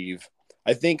About Steve,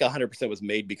 I think 100% was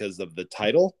made because of the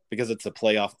title, because it's a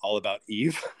play off All About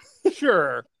Eve.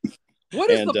 Sure.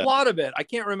 What is the plot of it? I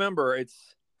can't remember. It's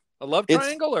a love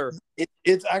triangle, or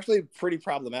it's actually pretty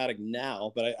problematic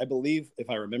now, but I believe, if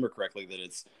I remember correctly, that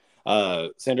it's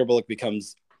Sandra Bullock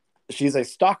she's a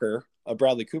stalker of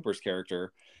Bradley Cooper's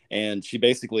character, and she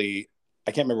basically,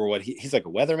 I can't remember what he's like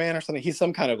a weatherman or something. He's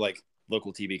some kind of like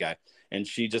local TV guy, and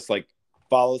she just like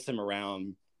follows him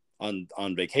around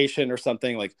on vacation or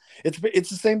something. Like it's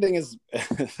the same thing as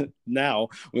now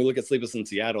when we look at Sleepless in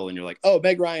Seattle and you're like, oh,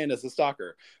 Meg Ryan is a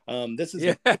stalker. This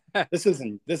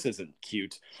isn't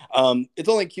cute. It's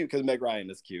only cute because Meg Ryan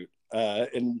is cute.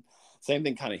 And same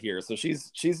thing kind of here. So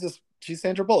she's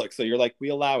Sandra Bullock. So you're like, we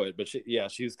allow it, but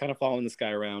she's kind of following this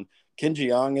guy around. Kim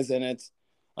Ji-young is in it.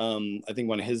 I think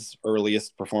one of his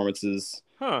earliest performances.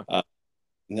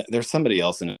 There's somebody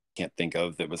else in it I can't think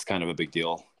of that was kind of a big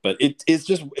deal, but it's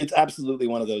absolutely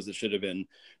one of those that should have been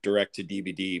direct to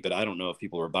DVD, but I don't know if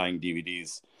people were buying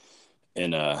DVDs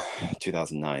in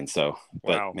 2009. So,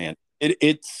 but man,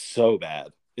 it's so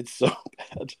bad. It's so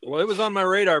bad. Well, it was on my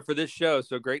radar for this show.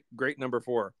 So great number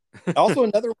 4. Also,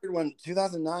 another weird one,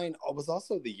 2009 was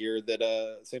also the year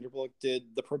that Sandra Bullock did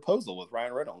The Proposal with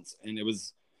Ryan Reynolds, and it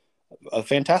was a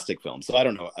fantastic film. So I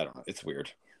don't know. It's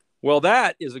weird. Well,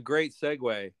 that is a great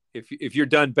segue. If you're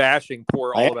done bashing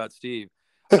poor All About Steve,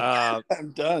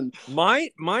 I'm done. My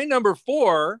number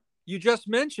 4, you just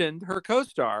mentioned her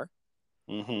co-star,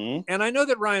 Mm-hmm. And I know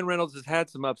that Ryan Reynolds has had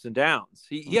some ups and downs.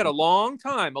 He had a long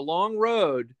time, a long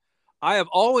road. I have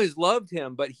always loved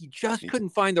him, but he just couldn't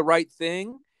find the right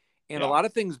thing. And a lot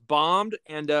of things bombed.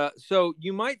 And so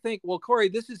you might think, well, Cory,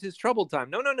 this is his troubled time.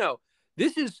 No, no, no.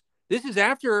 This is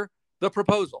after The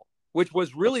Proposal, which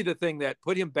was really the thing that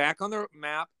put him back on the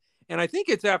map. And I think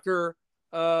it's after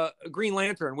Green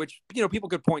Lantern, which, you know, people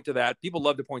could point to that. People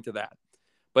love to point to that.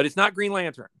 But it's not Green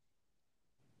Lantern.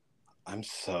 I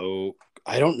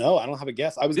don't know. I don't have a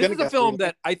guess. I was going to guess. This is a film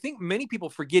that I think many people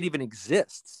forget even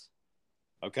exists.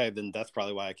 Okay, then that's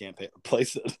probably why I can't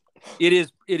place it. It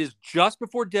is just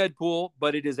before Deadpool,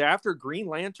 but it is after Green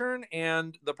Lantern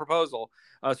and The Proposal.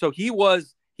 So he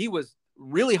was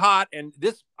really hot, and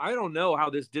this, I don't know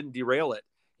how this didn't derail it.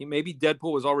 Maybe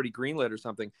Deadpool was already greenlit or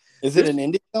something. Is it an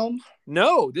indie film?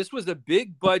 No, this was a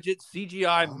big budget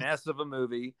CGI mess of a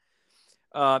movie.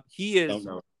 He is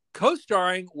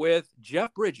co-starring with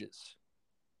Jeff Bridges.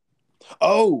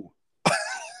 Oh,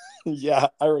 yeah,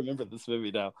 I remember this movie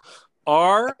now.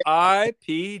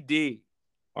 R.I.P.D.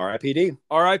 R.I.P.D.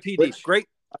 R.I.P.D. Great.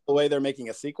 The way they're making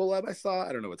a sequel of, I saw.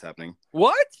 I don't know what's happening.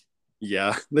 What?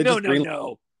 Yeah.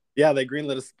 No. Yeah, they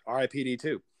greenlit us R.I.P.D.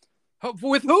 too.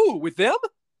 With who? With them?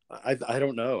 I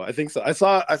don't know. I think so. I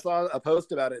saw a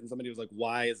post about it, and somebody was like,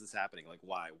 "Why is this happening? Like,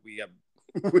 why? We have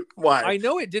why?" I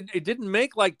know it didn't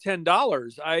make like $10.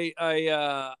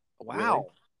 Wow. Really?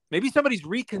 Maybe somebody's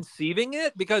reconceiving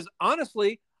it, because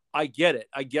honestly, I get it.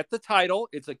 I get the title.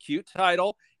 It's a cute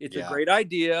title. It's a great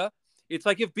idea. It's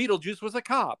like if Beetlejuice was a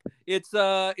cop. It's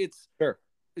sure.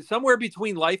 Somewhere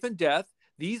between life and death.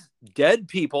 These dead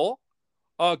people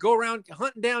go around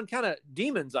hunting down kind of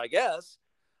demons, I guess.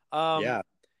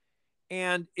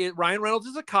 And Ryan Reynolds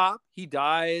is a cop. He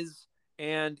dies,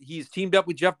 and he's teamed up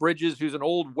with Jeff Bridges, who's an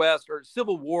old West or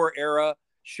Civil War era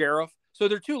sheriff. So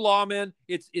they're two lawmen.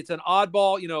 It's an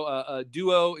oddball, a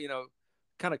duo,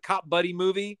 kind of cop buddy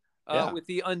movie with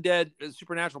the undead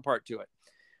supernatural part to it.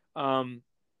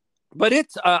 But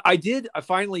it's I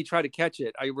finally try to catch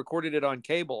it. I recorded it on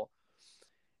cable,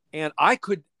 and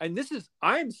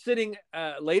I'm sitting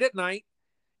late at night.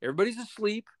 Everybody's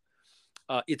asleep.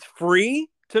 It's free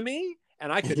to me,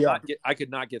 and I could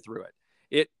not get through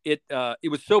it. It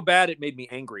was so bad it made me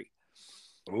angry.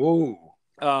 Ooh.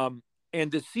 And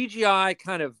the CGI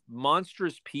kind of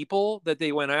monstrous people that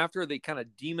they went after, the kind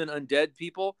of demon undead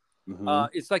people,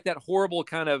 it's like that horrible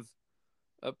kind of,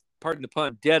 pardon the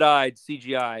pun, dead-eyed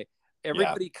CGI.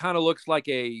 Everybody kind of looks like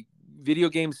a video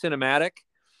game cinematic.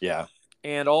 Yeah.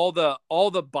 And all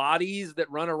the bodies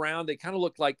that run around, they just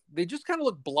kind of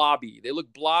look blobby. They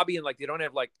look blobby, and like they don't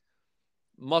have like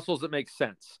muscles that make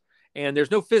sense. And there's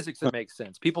no physics that makes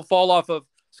sense. People fall off of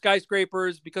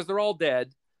skyscrapers because they're all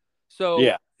dead. So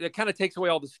it kind of takes away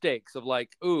all the stakes of like,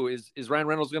 ooh, is Ryan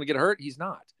Reynolds going to get hurt? He's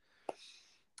not.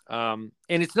 And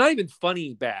it's not even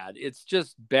funny bad. It's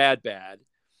just bad.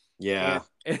 Yeah.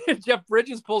 And Jeff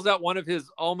Bridges pulls out one of his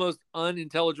almost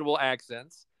unintelligible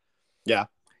accents. Yeah.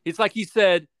 It's like he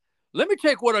said, let me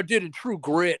take what I did in True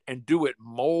Grit and do it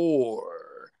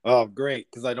more. Oh, great.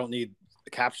 Because I don't need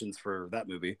the captions for that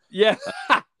movie. Yeah.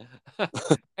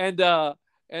 And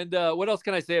what else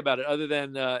can I say about it other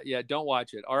than, don't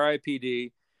watch it.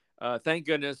 R.I.P.D. Thank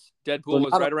goodness Deadpool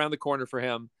was right around the corner for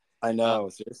him. I know,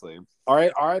 seriously. All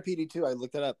right, R.I.P.D. 2, I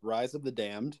looked it up. Rise of the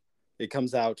Damned. It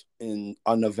comes out on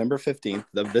November 15th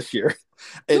of this year.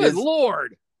 Good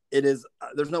Lord. It is.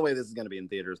 There's no way this is going to be in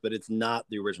theaters, but it's not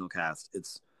the original cast.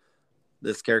 It's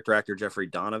this character actor, Jeffrey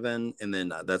Donovan, and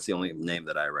then that's the only name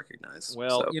that I recognize.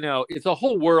 Well, it's a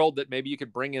whole world that maybe you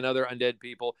could bring in other undead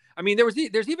people. I mean, there's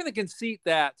even the conceit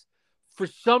that for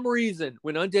some reason,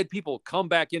 when undead people come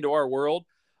back into our world,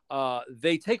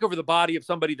 they take over the body of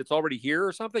somebody that's already here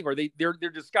or something, or they're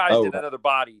disguised in another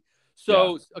body.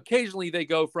 So occasionally they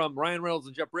go from Ryan Reynolds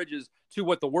and Jeff Bridges to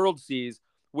what the world sees,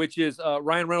 which is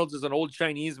Ryan Reynolds is an old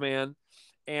Chinese man,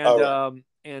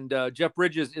 and Jeff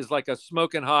Bridges is like a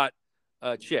smoking hot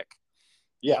chick.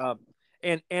 Yeah.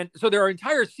 And so there are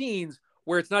entire scenes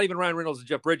where it's not even Ryan Reynolds and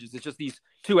Jeff Bridges. It's just these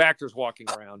two actors walking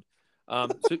around.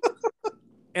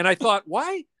 And I thought,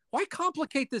 why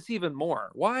complicate this even more?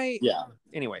 Why? Yeah.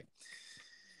 Anyway.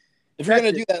 If you're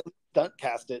going to do that, stunt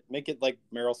cast it. Make it like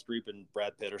Meryl Streep and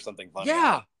Brad Pitt or something fun.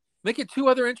 Yeah. Make it two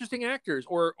other interesting actors,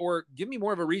 or give me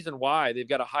more of a reason why they've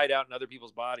got to hide out in other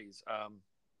people's bodies.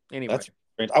 Anyway. That's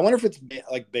great. I wonder if it's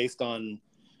like based on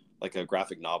like a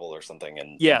graphic novel or something,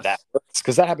 and that works,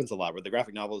 because that happens a lot where the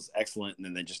graphic novel is excellent and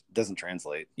then they just doesn't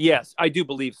translate. Yes, I do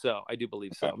believe so.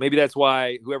 Maybe that's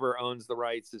why whoever owns the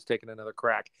rights is taking another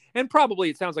crack, and probably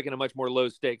it sounds like in a much more low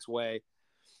stakes way.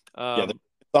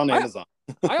 on Amazon.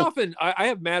 I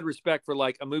have mad respect for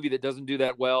like a movie that doesn't do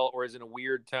that well or is in a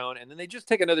weird tone, and then they just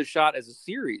take another shot as a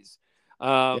series.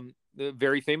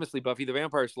 Very famously, Buffy the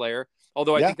Vampire Slayer.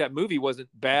 Although I think that movie wasn't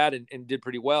bad and did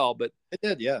pretty well, but it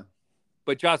did, yeah.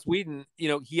 But Joss Whedon,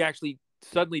 he actually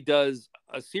suddenly does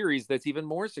a series that's even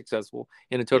more successful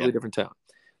in a totally different tone.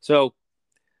 So,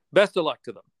 best of luck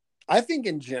to them. I think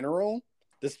in general,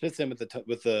 this fits in with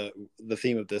the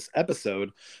theme of this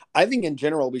episode. I think in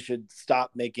general we should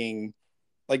stop making,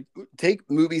 like, take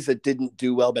movies that didn't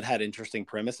do well but had interesting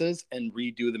premises and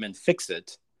redo them and fix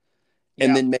it,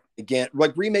 and then make it again,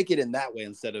 like remake it in that way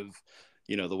instead of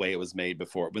the way it was made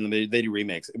before. When they do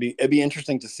remakes, it'd be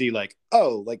interesting to see, like,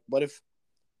 like what if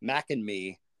Mac and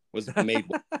Me was made?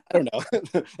 I don't know.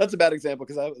 That's a bad example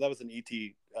because that was an ET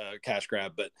cash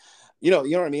grab, but you know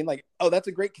what I mean. Like, that's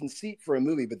a great conceit for a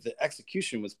movie, but the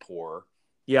execution was poor.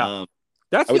 Yeah,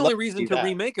 that's the only reason to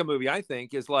remake a movie. I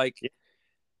think is like,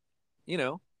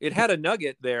 it had a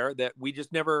nugget there that we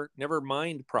just never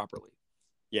mined properly.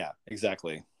 Yeah,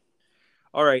 exactly.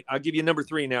 All right, I'll give you number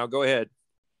 3 now. Go ahead.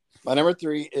 My number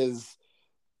 3 is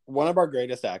one of our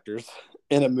greatest actors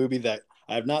in a movie that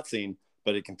I have not seen,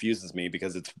 but it confuses me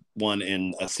because it's one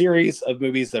in a series of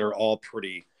movies that are all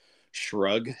pretty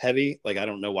shrug heavy. Like, I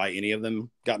don't know why any of them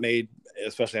got made,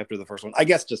 especially after the first one. I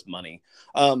guess just money.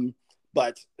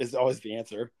 But it's always the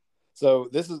answer. So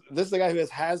this is the guy who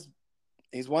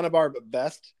he's one of our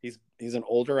best. He's an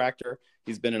older actor.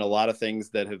 He's been in a lot of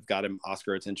things that have got him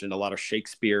Oscar attention, a lot of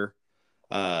Shakespeare,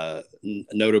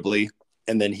 notably.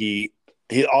 And then he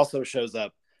also shows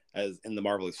up as in the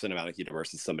Marvel Cinematic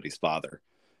Universe as somebody's father.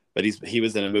 But he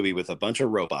was in a movie with a bunch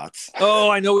of robots. Oh,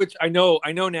 I know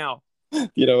now.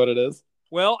 You know what it is?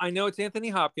 Well, I know it's Anthony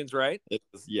Hopkins, right? It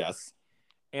is, yes.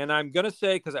 And I'm going to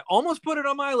say, because I almost put it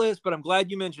on my list, but I'm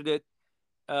glad you mentioned it.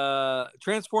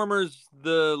 Transformers,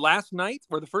 The Last Night,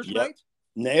 or The First Night?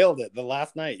 Nailed it. The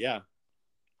Last Night, yeah.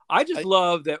 I just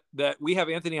love that we have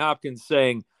Anthony Hopkins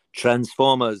saying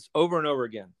Transformers over and over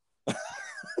again.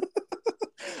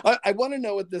 I want to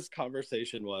know what this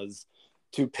conversation was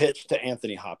to pitch to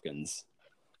Anthony Hopkins.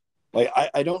 Like,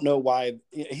 I don't know why.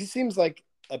 He seems like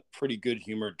a pretty good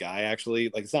humored guy, actually.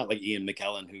 Like, it's not like Ian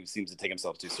McKellen, who seems to take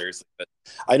himself too seriously, but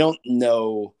I don't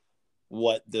know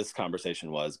what this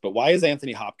conversation was. But why is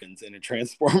Anthony Hopkins in a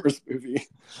Transformers movie?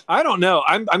 I don't know.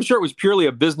 I'm sure it was purely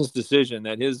a business decision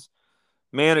that his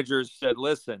managers said,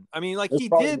 listen, I mean, like, he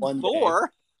did Thor.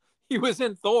 Day. He was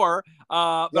in Thor,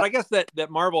 but I guess that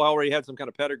Marvel already had some kind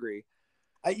of pedigree.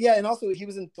 And also he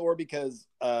was in Thor because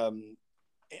Kenneth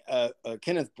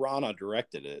Branagh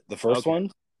directed it, the first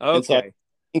one. Okay. And so I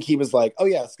think he was like,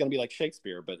 it's going to be like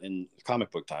Shakespeare, but in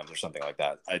comic book times or something like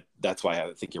that. That's why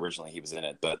I think originally he was in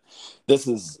it. But this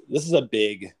is a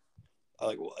big,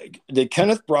 like did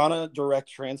Kenneth Branagh direct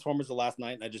Transformers The Last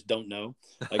Night? And I just don't know.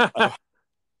 Like,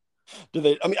 do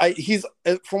they? I mean, he's,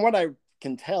 from what I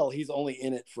can tell, he's only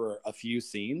in it for a few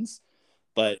scenes,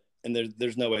 and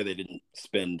there's no way they didn't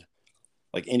spend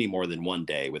like any more than one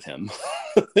day with him.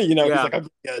 He's like, I'm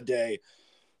a day.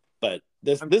 But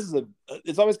this is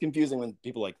it's always confusing when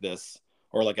people like this,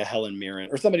 or like a Helen Mirren,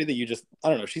 or somebody that you just, I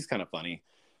don't know, she's kind of funny,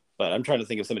 but I'm trying to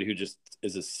think of somebody who just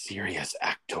is a serious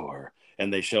actor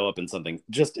and they show up in something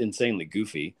just insanely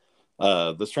goofy.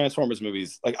 Those Transformers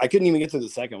movies, like, I couldn't even get to the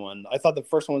second one. I thought the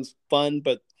first one's fun,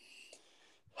 but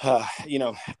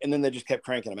and then they just kept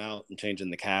cranking them out and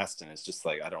changing the cast, and it's just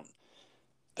like,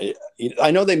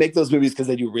 I know they make those movies because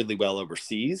they do really well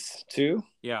overseas too.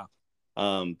 Yeah.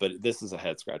 But this is a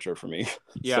head scratcher for me.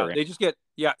 Yeah, sorry. They just get.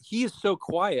 Yeah, he is so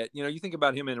quiet. You think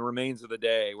about him in Remains of the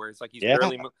Day, where it's like he's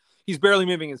barely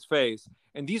moving his face,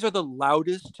 and these are the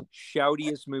loudest,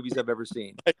 shoutiest movies I've ever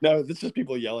seen. I know, it's just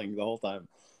people yelling the whole time.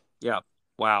 Yeah.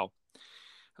 Wow.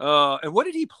 And what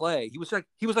did he play? He was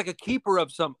like a keeper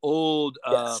of some old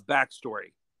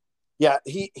backstory. Yeah,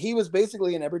 he was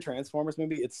basically in every Transformers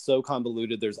movie. It's so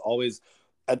convoluted. There's always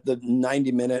at the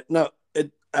 90-minute. No,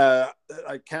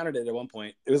 I counted it at one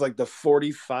point. It was like the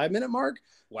 45-minute mark.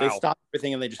 Wow. They stop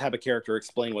everything and they just have a character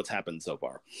explain what's happened so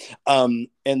far. And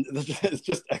it's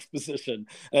just exposition.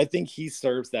 And I think he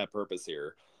serves that purpose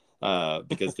here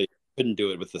because they couldn't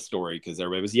do it with the story because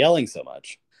everybody was yelling so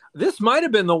much. This might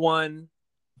have been the one.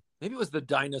 Maybe it was the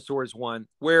dinosaurs one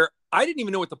where I didn't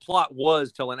even know what the plot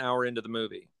was till an hour into the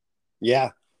movie.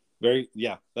 Yeah.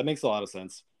 That makes a lot of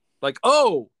sense. Like,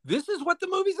 oh, this is what the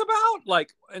movie's about? Like,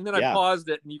 and then I paused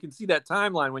it, and you can see that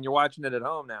timeline when you're watching it at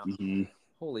home now. Mm-hmm.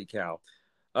 Holy cow.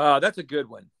 That's a good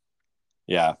one.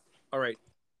 Yeah. All right.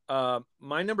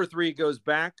 My number 3 goes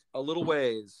back a little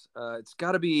ways. It's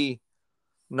got to be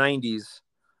 90s.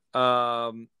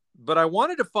 but I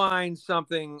wanted to find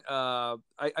something. I'm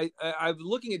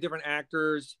looking at different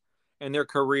actors and their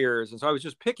careers, and so I was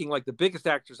just picking like the biggest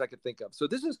actors I could think of. So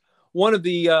this is one of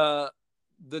the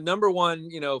number one,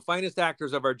 finest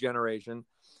actors of our generation,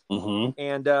 Mm-hmm.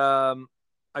 and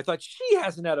I thought she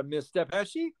hasn't had a misstep, has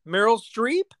she? Meryl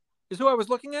Streep is who I was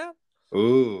looking at.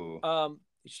 Ooh.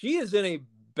 She is in a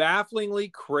bafflingly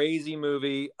crazy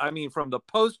movie. I mean, from the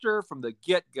poster, from the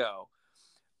get-go.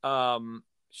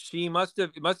 She must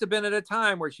have been at a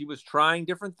time where she was trying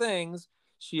different things.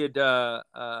 She had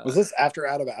Was this after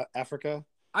Out of Africa?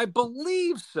 I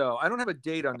believe so. I don't have a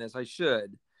date on this. I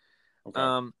should.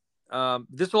 Okay.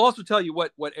 This will also tell you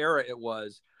what era it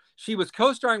was. She was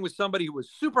co-starring with somebody who was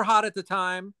super hot at the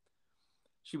time.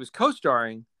 She was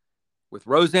co-starring with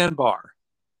Roseanne Barr.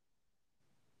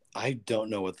 I don't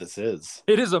know what this is.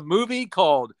 It is a movie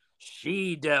called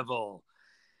She Devil.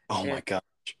 Oh my God.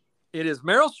 It is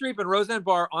Meryl Streep and Roseanne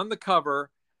Barr on the cover,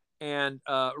 and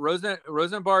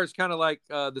Roseanne Barr is kind of like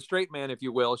the straight man, if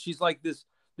you will. She's like this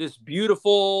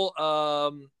beautiful.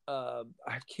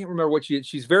 I can't remember what she is.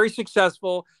 She's very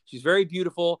successful. She's very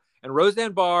beautiful, and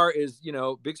Roseanne Barr is,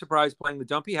 big surprise, playing the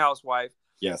dumpy housewife.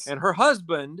 Yes. And her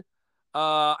husband,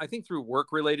 I think through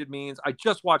work-related means. I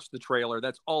just watched the trailer.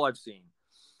 That's all I've seen.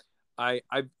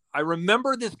 I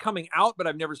remember this coming out, but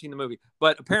I've never seen the movie.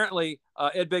 But apparently,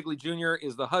 Ed Begley Jr.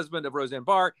 is the husband of Roseanne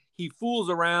Barr. He fools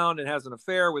around and has an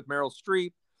affair with Meryl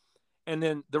Streep. And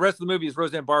then the rest of the movie is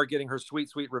Roseanne Barr getting her sweet,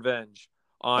 sweet revenge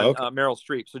on Meryl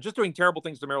Streep. So just doing terrible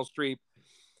things to Meryl Streep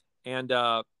and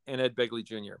Ed Begley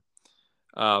Jr.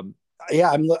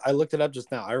 Yeah, I looked it up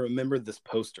just now. I remember this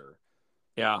poster.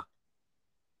 Yeah.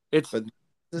 It's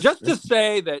just to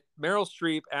say that Meryl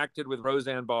Streep acted with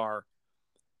Roseanne Barr.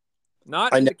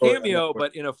 Not in a cameo,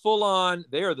 but in a full-on,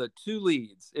 they are the two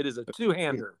leads. It is a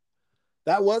two-hander.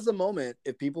 That was a moment,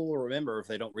 if people will remember, if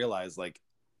they don't realize, like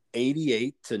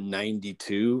 88 to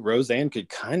 92, Roseanne could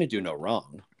kind of do no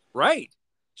wrong. Right.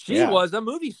 She was a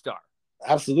movie star.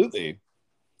 Absolutely.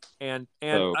 And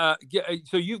so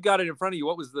you've got it in front of you.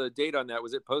 What was the date on that?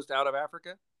 Was it post Out of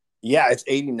Africa? Yeah, it's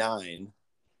 89.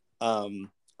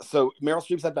 So Meryl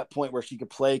Streep's at that point where she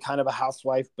could play kind of a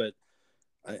housewife, but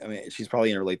I mean, she's probably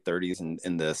in her late 30s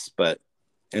in this,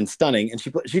 and stunning. And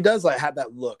she does like have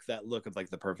that look of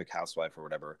like the perfect housewife or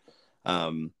whatever. But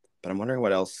I'm wondering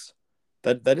what else.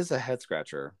 That is a head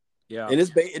scratcher. Yeah, it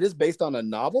is based on a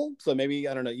novel, so maybe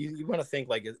I don't know. You want to think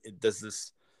like,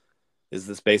 is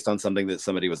this based on something that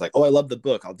somebody was like, oh, I love the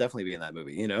book, I'll definitely be in that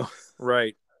movie,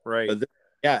 Right. But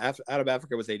Out of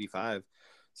Africa was 85,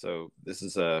 so this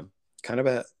is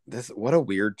what a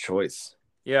weird choice.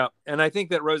 Yeah, and I think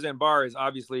that Roseanne Barr is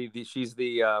obviously she's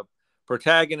the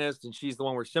protagonist, and she's the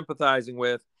one we're sympathizing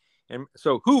with. And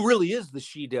so, who really is the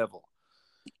she-devil?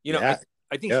 I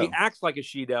think she acts like a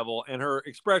she-devil, and her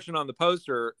expression on the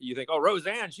poster, you think, oh,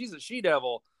 Roseanne, she's a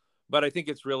she-devil. But I think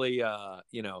it's really,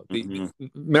 Meryl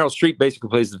Streep basically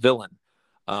plays the villain.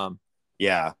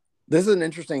 Yeah, this is an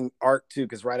interesting arc too,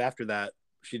 because right after that,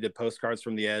 she did Postcards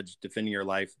from the Edge, Defending Your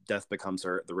Life, Death Becomes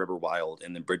Her, The River Wild,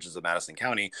 and then Bridges of Madison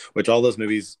County, which all those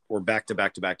movies were back to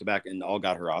back to back to back, and all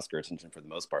got her Oscar attention for the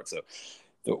most part. So,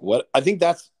 what I think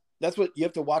that's what you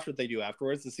have to watch what they do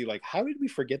afterwards to see, like, how did we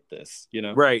forget this?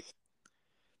 Right.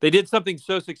 They did something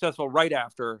so successful right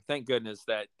after, thank goodness,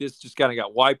 that this just kind of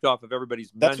got wiped off of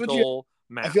everybody's mental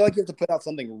map. I feel like you have to put out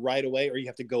something right away, or you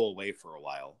have to go away for a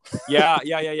while. Yeah.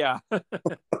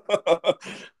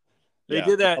 They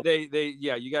did that.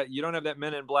 You don't have that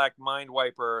Men in Black mind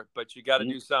wiper, but you got to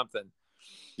do something.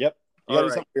 Yep. You got to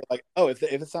do something where you're like, oh, if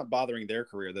it's not bothering their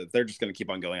career, that they're just going to keep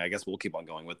on going, I guess we'll keep on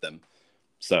going with them.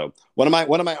 So one of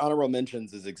my honorable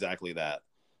mentions is exactly that.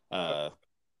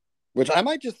 Which I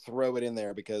might just throw it in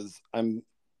there because I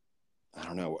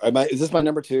don't know. Is this my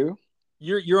number 2?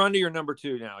 You're onto your number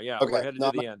 2 now. Yeah. Okay. We're headed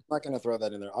to the end. I'm not going to throw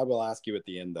that in there. I will ask you at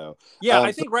the end though. Yeah.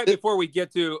 I think right before we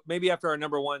get to, maybe after our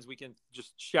number 1s, we can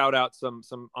just shout out some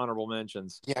honorable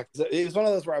mentions. Yeah. It was one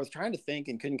of those where I was trying to think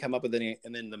and couldn't come up with any.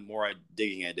 And then the more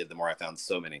digging I did, the more I found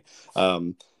so many.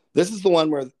 This is the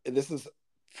one where this is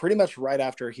pretty much right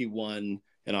after he won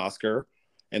an Oscar.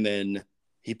 And then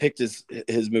he picked his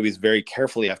movies very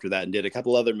carefully after that and did a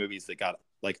couple other movies that got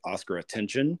like Oscar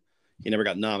attention. He never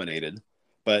got nominated,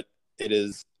 but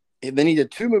then he did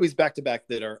 2 movies back to back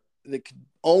that could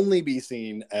only be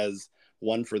seen as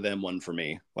one for them, one for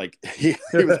me. Like he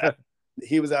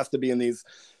was asked to be in these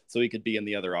so he could be in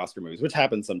the other Oscar movies, which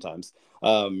happens sometimes.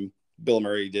 Bill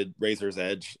Murray did Razor's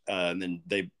Edge, and then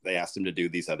they asked him to do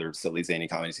these other silly zany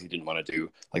comedies he didn't want to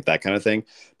do, like that kind of thing.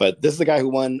 But this is the guy who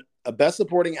won a Best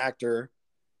Supporting Actor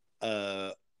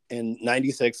in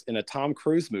 '96 in a Tom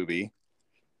Cruise movie,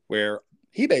 where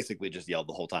He basically just yelled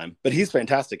the whole time, but he's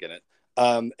fantastic in it.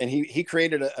 And he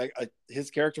created his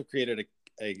character created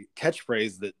a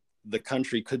catchphrase that the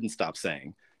country couldn't stop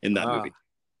saying in that movie.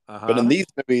 But in these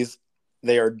movies,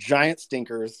 they are giant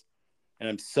stinkers, and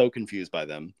I'm so confused by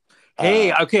them.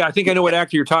 Hey, okay, I think I know what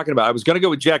actor you're talking about. I was going to go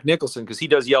with Jack Nicholson because he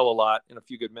does yell a lot in A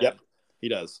Few Good Men. Yep, he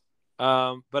does.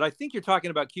 But I think you're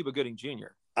talking about Cuba Gooding Jr.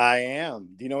 I am.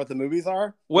 Do you know what the movies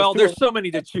are? Well, there's so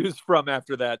many to choose from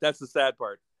after that. That's the sad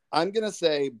part. I'm going to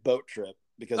say Boat Trip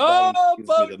because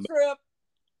Boat Trip.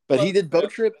 But he did Boat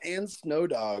Trip and Snow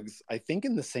Dogs, I think,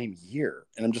 in the same year.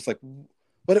 And I'm just like,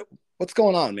 what's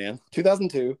going on, man?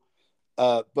 2002.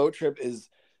 Boat Trip is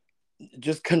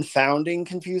just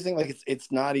confusing. Like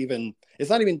it's not even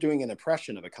doing an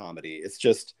impression of a comedy. It's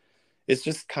just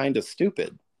kind of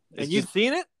stupid. And you've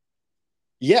seen it?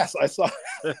 Yes, I saw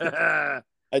it.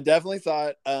 I definitely saw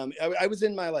it. I was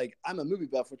in my I'm a movie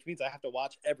buff, which means I have to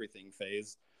watch everything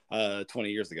phase 20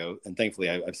 years ago. And thankfully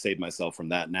I've saved myself from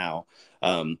that now.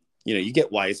 You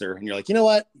get wiser and you're like, you know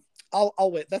what?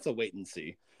 I'll wait. That's a wait and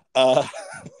see.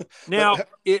 Now,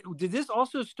 did this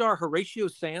also star Horatio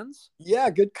Sands? Yeah,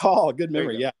 good call. Good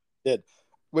memory. Yeah, it did.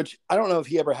 Which I don't know if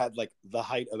he ever had the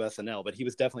height of SNL, but he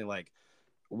was definitely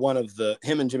one of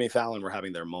him and Jimmy Fallon were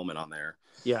having their moment on there.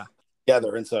 Yeah.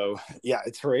 Together. And so, yeah,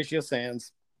 it's Horatio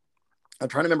Sands. I'm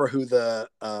trying to remember who the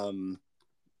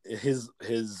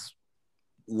his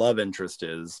love interest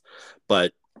is,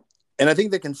 and I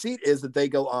think the conceit is that they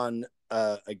go on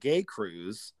a gay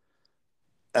cruise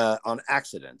on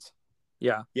accident.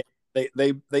 Yeah.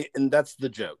 They and that's the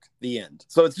joke, the end.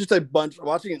 So it's just a bunch,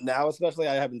 watching it now especially,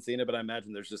 I haven't seen it, but I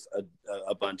imagine there's just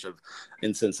a bunch of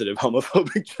insensitive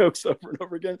homophobic jokes over and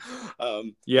over again.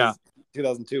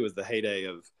 2002 was the heyday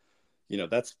of,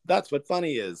 that's what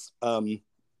funny is.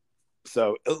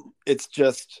 So it's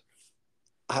just,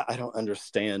 I don't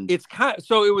understand. It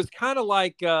was kind of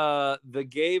like the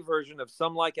gay version of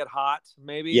Some Like It Hot,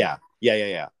 maybe. Yeah.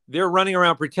 They're running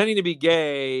around pretending to be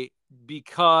gay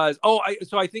because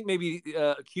I think maybe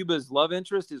Cuba's love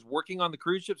interest is working on the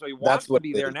cruise ship, so he wants to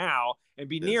be there now and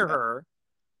be near her,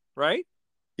 right?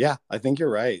 Yeah, I think you're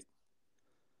right.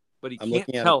 But he can't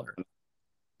tell her.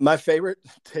 My favorite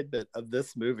tidbit of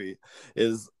this movie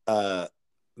is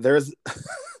there's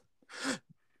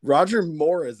Roger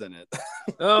Moore is in it.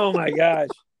 Oh my gosh.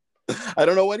 I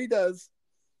don't know what he does,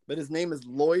 but his name is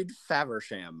Lloyd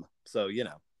Faversham. So,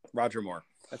 Roger Moore.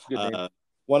 That's a good name.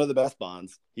 One of the best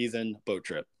Bonds. He's in Boat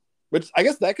Trip, which I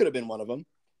guess that could have been one of them.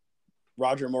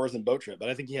 Roger Moore's in Boat Trip, but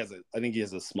I think he has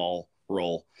a small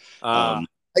role.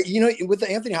 With the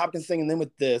Anthony Hopkins thing, and then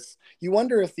with this, you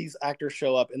wonder if these actors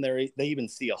show up and they even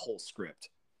see a whole script,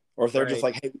 or if they're just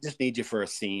like, hey, we just need you for a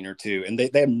scene or two, and they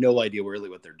have no idea really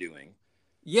what they're doing.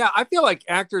 Yeah, I feel like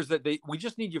actors that we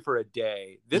just need you for a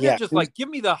day. Then they're just like, give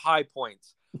me the high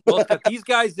points. Well, it's got these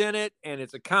guys in it, and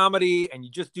it's a comedy, and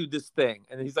you just do this thing.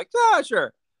 And he's like, yeah,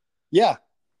 sure. Yeah.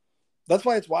 That's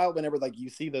why it's wild whenever you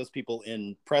see those people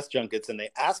in press junkets and they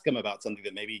ask them about something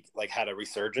that maybe had a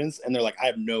resurgence, and they're like, I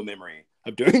have no memory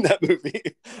of doing that movie.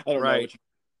 I don't know.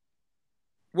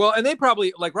 Well, and they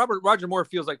probably Roger Moore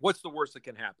feels like, what's the worst that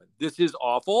can happen? This is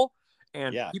awful.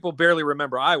 And people barely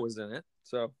remember I was in it.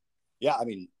 So yeah, I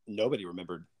mean, nobody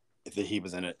remembered that he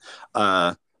was in it.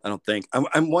 I don't think.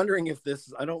 I'm wondering if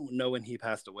I don't know when he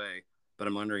passed away, but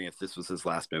I'm wondering if this was his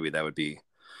last movie. That would be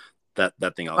that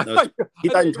thing. He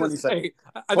died in 2017.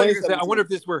 I wonder if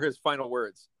this were his final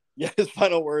words. Yeah, his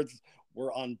final words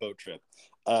were on Boat Trip.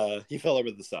 He fell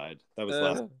over the side. That was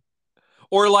last.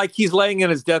 Or he's laying in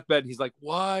his deathbed. And he's like,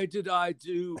 why did I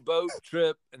do Boat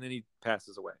Trip? And then he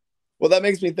passes away. Well, that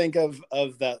makes me think of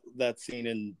that scene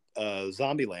in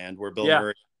Zombieland where Bill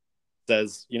Murray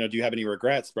says, do you have any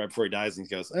regrets right before he dies? And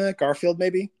he goes, Garfield,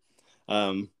 maybe,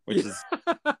 which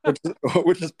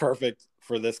is perfect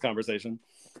for this conversation.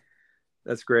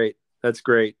 That's great. That's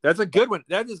a good one.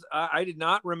 That is, I did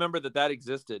not remember that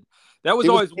existed. That was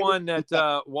always one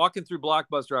that walking through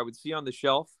Blockbuster, I would see on the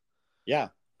shelf. Yeah.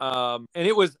 And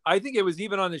I think it was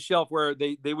even on the shelf where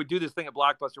they would do this thing at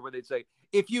Blockbuster where they'd say,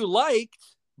 if you liked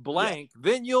blank,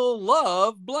 then you'll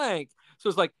love blank. So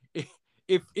it's like,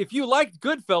 if you liked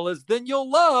Goodfellas, then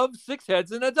you'll love Six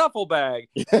Heads in a Duffel Bag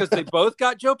because they both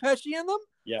got Joe Pesci in them.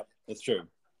 Yeah, that's true.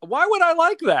 Why would I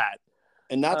like that?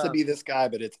 And not to be this guy,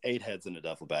 but it's 8 heads in a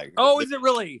duffel bag. Oh, is it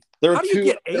really? How do you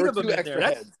get 8 of them in there?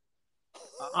 Heads.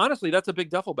 Honestly, that's a big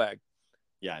duffel bag.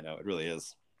 Yeah, I know it really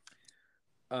is.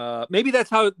 Maybe that's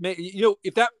how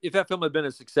if that film had been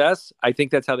a success, I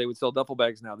think that's how they would sell duffel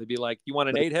bags now. They'd be like, you want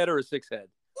an 8 head or a 6 head?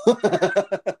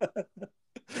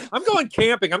 I'm going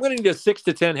camping. I'm going to need a 6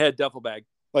 to 10 head duffel bag.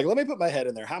 Let me put my head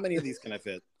in there. How many of these can I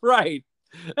fit? Right.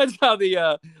 That's how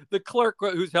the clerk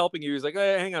who's helping you is like,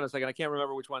 hey, hang on a second, I can't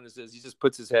remember which one this is. He just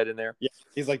puts his head in there. Yeah,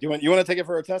 he's like, you want to take it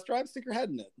for a test drive? Stick your head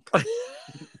in it.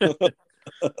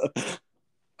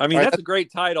 I mean, All right, that's a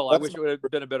great title. I wish it would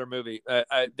have been a better movie.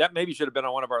 That maybe should have been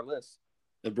on one of our lists.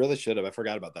 It really should have. I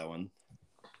forgot about that one.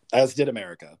 As did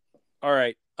America. All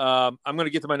right, I'm going to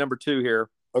get to my number 2 here.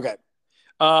 Okay.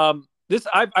 This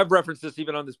I've referenced this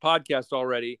even on this podcast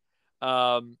already.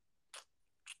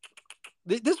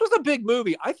 This was a big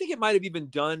movie. I think it might have even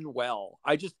done well.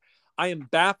 I am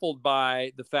baffled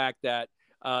by the fact that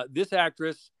this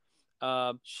actress,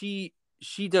 she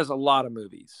does a lot of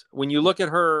movies. When you look at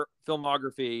her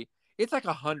filmography, it's like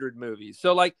 100 movies.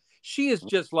 So like she is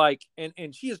just like,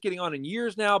 and she is getting on in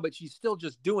years now, but she's still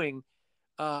just doing.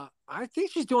 I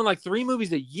think she's doing like 3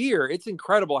 movies a year. It's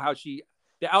incredible how the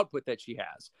output that she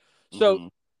has. So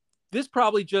this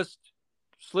probably just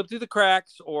slipped through the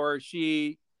cracks, or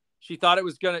she thought it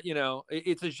was gonna,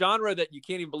 it's a genre that you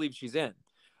can't even believe she's in.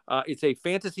 It's a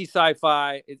fantasy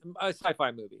sci-fi, it's a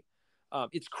sci-fi movie.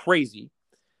 It's crazy.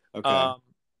 Okay.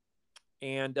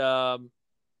 And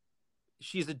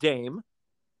she's a dame.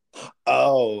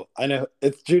 Oh, I know.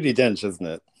 It's Judi Dench, isn't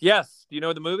it? Yes. Do you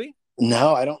know the movie?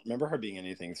 No, I don't remember her being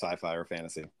anything sci-fi or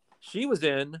fantasy. She was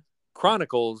in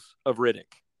Chronicles of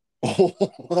Riddick.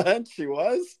 What? She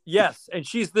was? Yes. And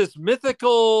she's this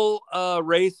mythical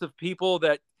race of people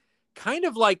that kind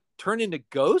of like turn into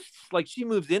ghosts. Like she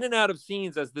moves in and out of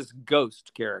scenes as this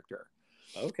ghost character.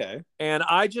 Okay. And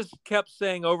I just kept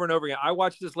saying over and over again, I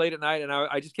watched this late at night, and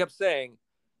I just kept saying,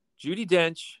 Judi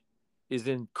Dench is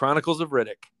in Chronicles of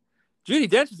Riddick. Judi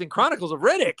Dench is in Chronicles of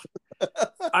Riddick.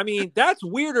 I mean, that's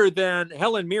weirder than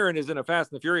Helen Mirren is in a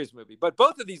Fast and the Furious movie. But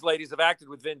both of these ladies have acted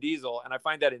with Vin Diesel, and I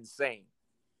find that insane.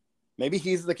 Maybe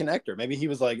he's the connector. Maybe he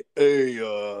was like, hey,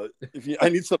 I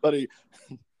need somebody,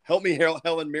 help me,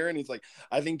 Helen Mirren. He's like,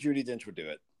 I think Judi Dench would do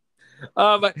it.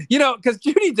 But, because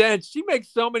Judi Dench, she makes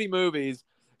so many movies.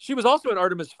 She was also in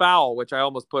Artemis Fowl, which I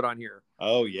almost put on here.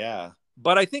 Oh, yeah.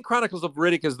 But I think Chronicles of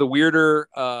Riddick is the weirder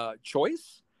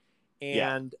choice.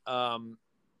 And I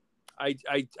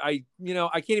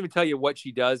can't even tell you what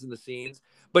she does in the scenes,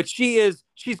 but she's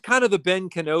kind of the Ben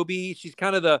Kenobi. She's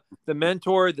kind of the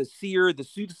mentor, the seer, the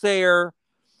soothsayer.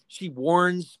 She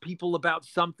warns people about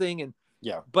something, and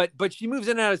but she moves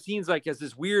in and out of scenes like as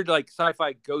this weird like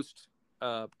sci-fi ghost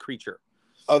creature.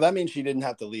 Oh, that means she didn't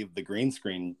have to leave the green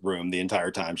screen room the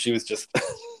entire time. She was just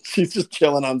she's just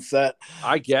chilling on set.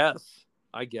 I guess.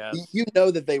 You know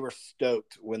that they were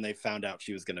stoked when they found out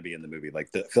she was going to be in the movie,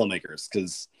 like the filmmakers,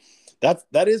 because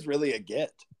that is really a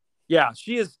get. Yeah,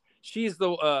 she has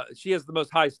the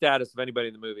most high status of anybody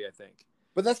in the movie, I think.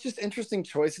 But that's just interesting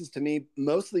choices to me,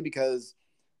 mostly because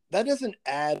that doesn't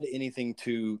add anything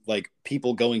to like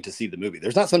people going to see the movie.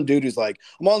 There's not some dude who's like,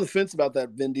 I'm on the fence about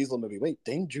that Vin Diesel movie. Wait,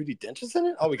 dang, Judi Dench is in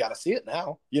it? Oh, we got to see it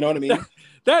now. You know what I mean?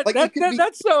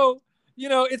 That's so,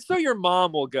 it's so your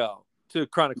mom will go to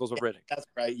Chronicles of Riddick. That's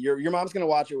right. Your mom's going to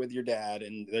watch it with your dad,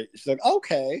 and she's like,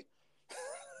 okay.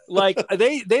 Like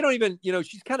they don't even,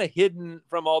 she's kind of hidden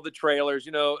from all the trailers,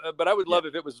 but I would love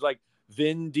if it was like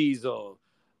Vin Diesel,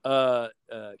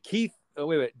 Keith,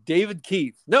 David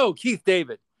Keith. No, Keith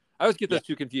David. I always get those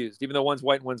two confused, even though one's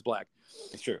white and one's black.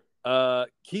 It's true.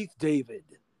 Keith David.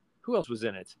 Who else was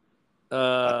in it?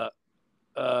 Wait.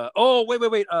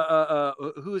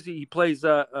 Who is he? He plays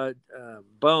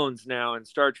Bones now in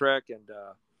Star Trek, and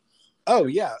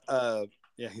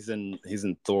he's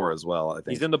in Thor as well, I think.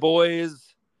 He's in The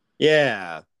Boys.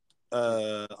 Yeah.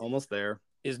 Almost there.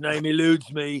 His name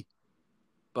eludes me,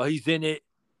 but he's in it.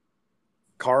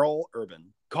 Carl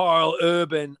Urban.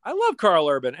 I love Carl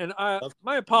Urban, and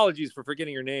my apologies for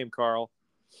forgetting your name, Carl.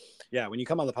 Yeah, when you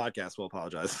come on the podcast, we'll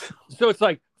apologize. So it's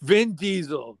like Vin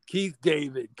Diesel, Keith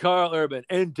David, Carl Urban,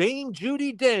 and Dame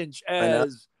Judi Dench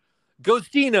as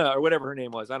Ghostina, or whatever her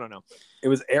name was. I don't know. It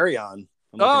was Arion.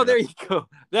 Oh, there you go.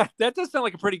 That does sound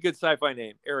like a pretty good sci-fi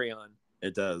name, Arion.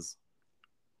 It does.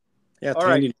 Yeah, all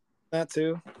Tandy right. That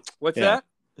too. What's that?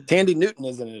 Tandy Newton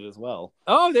is in it as well.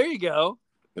 Oh, there you go.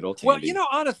 Good old Tandy. Well,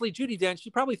 honestly, Judi Dench, she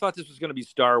probably thought this was going to be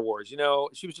Star Wars. She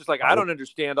was just like, I don't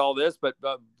understand all this, but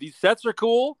these sets are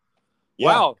cool. Yeah.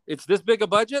 Wow, it's this big a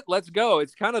budget. Let's go.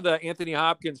 It's kind of the Anthony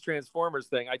Hopkins Transformers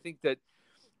thing. I think that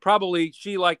probably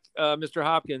she, like Sir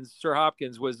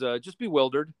Hopkins, was just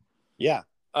bewildered. Yeah.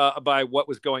 By what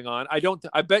was going on.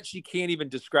 I bet she can't even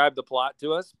describe the plot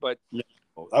to us, but no.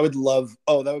 I would love.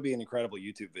 Oh, that would be an incredible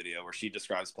YouTube video where she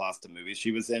describes plots to movies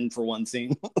she was in for one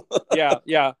scene.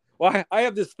 Yeah. Well, I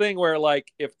have this thing where,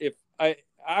 like, if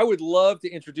I would love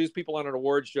to introduce people on an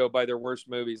award show by their worst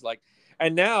movies, like,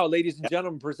 and now, ladies and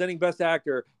gentlemen, presenting Best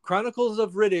Actor, Chronicles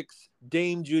of Riddick's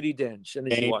Dame Judi Dench, and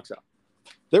then she walks out.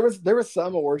 There was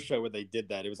some award show where they did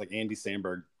that. It was like Andy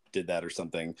Samberg did that or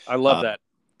something. I love that.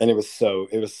 And it was so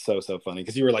funny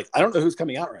because you were like, I don't know who's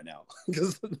coming out right now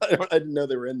because I didn't know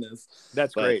they were in this.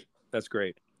 That's great. That's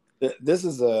great. This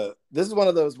is one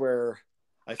of those where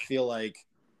I feel like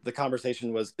the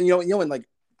conversation was, when like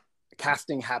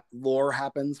casting lore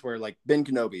happens where like Ben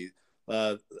Kenobi,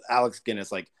 Alex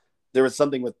Guinness, like there was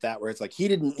something with that where it's like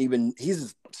he's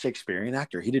a Shakespearean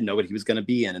actor. He didn't know what he was going to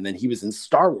be in. And then he was in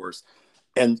Star Wars.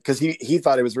 And because he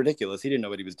thought it was ridiculous. He didn't know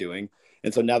what he was doing.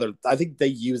 And so now I think they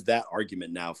use that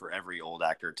argument now for every old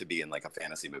actor to be in like a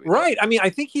fantasy movie. Right. I mean,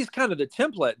 I think he's kind of the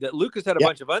template that Lucas had a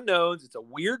bunch of unknowns. It's a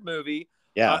weird movie.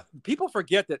 Yeah. People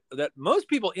forget that most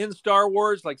people in Star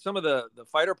Wars, like some of the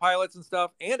fighter pilots and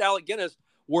stuff, and Alec Guinness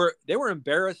were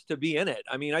embarrassed to be in it.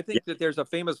 I mean, I think that there's a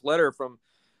famous letter from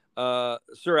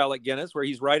Sir Alec Guinness where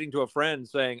he's writing to a friend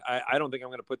saying, I don't think I'm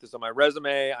going to put this on my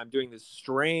resume. I'm doing this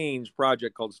strange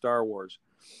project called Star Wars.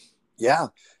 Yeah.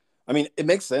 I mean, it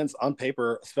makes sense on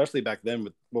paper, especially back then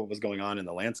with what was going on in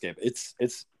the landscape. It's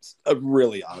a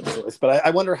really odd choice, but I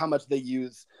wonder how much they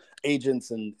use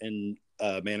agents and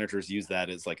managers use that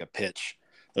as like a pitch.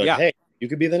 Like, hey, you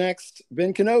could be the next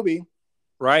Ben Kenobi.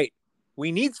 Right.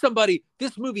 We need somebody.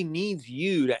 This movie needs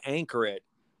you to anchor it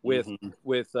with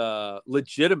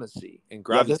legitimacy and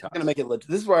gravitas. This is going to make it.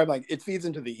 This is where I'm like, it feeds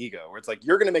into the ego, where it's like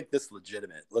you're going to make this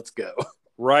legitimate. Let's go.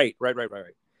 Right.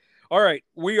 All right,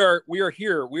 we are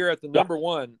here. We are at the number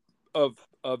one of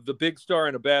the big star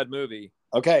in a bad movie.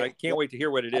 Okay, I can't wait to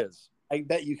hear what it is. I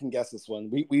bet you can guess this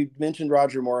one. We mentioned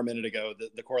Roger Moore a minute ago.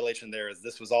 The correlation there is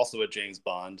this was also a James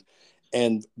Bond.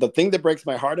 And the thing that breaks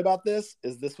my heart about this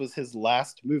is this was his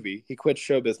last movie. He quit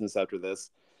show business after this.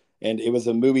 And it was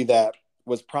a movie that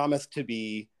was promised to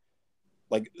be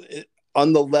like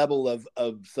on the level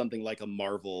of something like a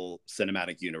Marvel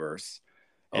Cinematic Universe.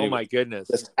 And my goodness.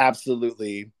 Just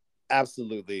absolutely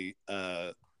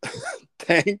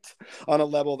tanked on a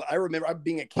level that I remember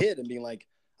being a kid and being like,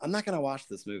 I'm not going to watch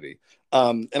this movie.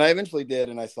 And I eventually did,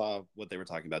 and I saw what they were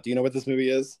talking about. Do you know what this movie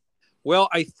is? Well,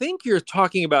 I think you're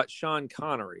talking about Sean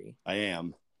Connery. I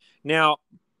am. Now,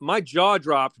 my jaw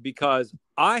dropped because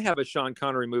I have a Sean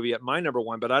Connery movie at my number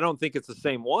one, but I don't think it's the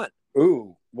same one.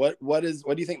 Ooh, what do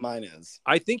you think mine is?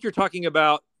 I think you're talking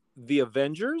about The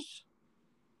Avengers.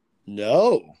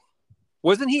 No.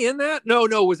 Wasn't he in that?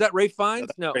 No. Was that Ralph Fiennes?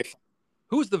 No. Ralph.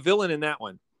 Who's the villain in that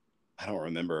one? I don't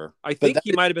remember. I think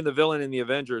he might have been the villain in The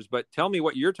Avengers, but tell me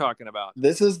what you're talking about.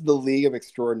 This is The League of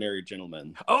Extraordinary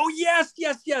Gentlemen. Oh, yes.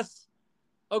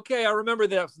 Okay, I remember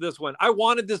this one. I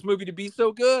wanted this movie to be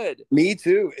so good. Me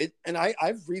too.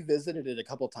 I've revisited it a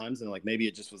couple of times, and like maybe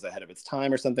it just was ahead of its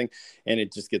time or something, and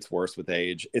it just gets worse with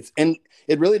age.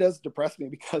 It really does depress me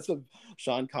because of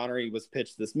Sean Connery was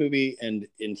pitched this movie, and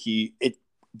it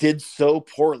did so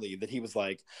poorly that he was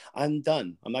like, I'm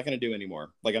done. I'm not going to do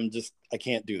anymore. Like I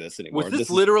can't do this anymore. Was this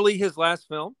literally his last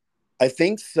film? I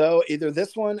think so. Either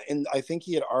this one, and I think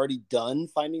he had already done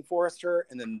Finding Forrester,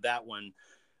 and then that one.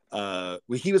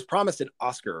 He was promised an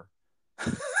Oscar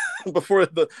before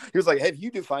he was like, hey, if you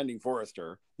do Finding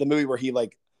Forrester, the movie where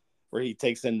he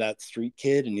takes in that street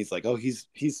kid and he's like, oh, he's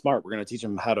smart, we're going to teach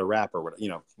him how to rap or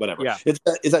whatever. Yeah. It's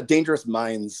that Dangerous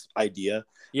Minds idea.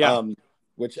 Yeah.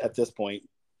 Which at this point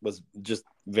was just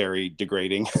very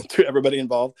degrading to everybody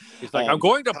involved. He's like, I'm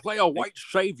going to play a white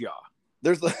savior.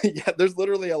 There's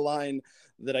literally a line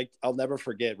that I'll never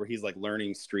forget where he's like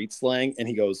learning street slang and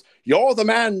he goes, "You're the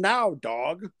man now,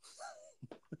 dog."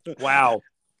 Wow.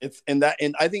 And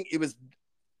I think it was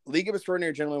League of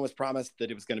Extraordinary Gentlemen was promised that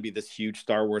it was going to be this huge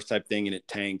Star Wars type thing, and it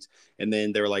tanked. And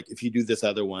then they were like, if you do this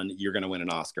other one, you're going to win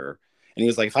an Oscar. And he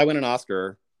was like, if I win an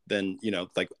Oscar, then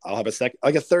like I'll have a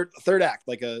third act,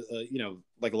 like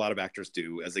like a lot of actors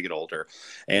do as they get older.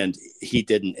 And he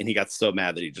didn't, and he got so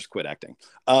mad that he just quit acting.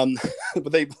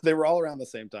 But they were all around the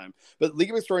same time. But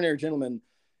League of Extraordinary Gentlemen,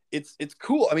 it's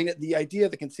cool. I mean, the idea,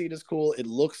 the conceit is cool. It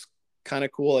looks kind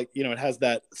of cool, like it has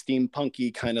that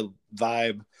steampunky kind of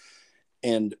vibe.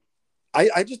 And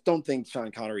I just don't think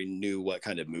Sean Connery knew what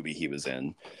kind of movie he was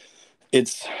in.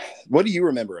 What do you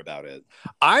remember about it?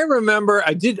 I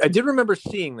did remember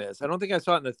seeing this. I don't think I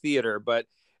saw it in the theater, but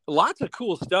lots of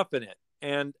cool stuff in it.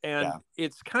 And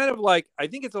It's kind of like, I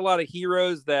think it's a lot of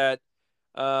heroes that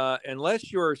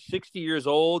unless you're 60 years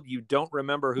old, you don't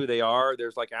remember who they are.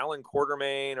 There's like Alan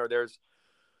Quartermain, or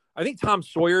I think Tom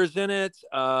Sawyer's in it.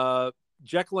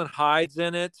 Jekyll and Hyde's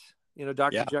in it,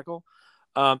 Dr. Jekyll.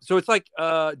 So it's like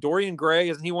Dorian Gray,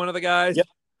 isn't he one of the guys? Yep.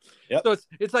 Yep. So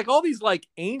it's like all these like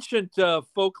ancient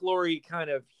folklore-y kind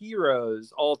of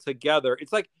heroes all together.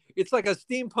 It's like a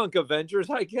steampunk Avengers,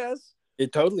 I guess.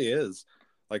 It totally is.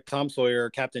 like Tom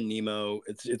Sawyer, Captain Nemo.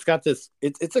 It's got this.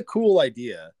 It's a cool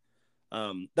idea.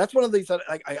 That's one of these that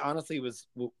I honestly was.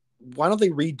 Why don't they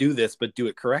redo this but do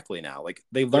it correctly now? Like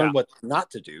they learned what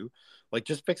not to do. Like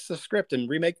just fix the script and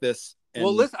remake this. And...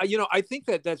 Well, listen, I think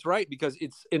that's right, because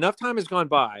it's enough time has gone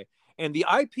by, and the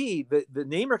IP, the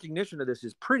name recognition of this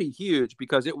is pretty huge,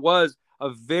 because it was a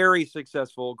very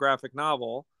successful graphic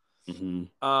novel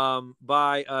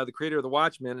by the creator of The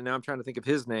Watchmen, and now I'm trying to think of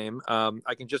his name.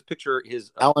 I can just picture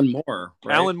his Alan Moore.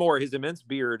 Right? Alan Moore, his immense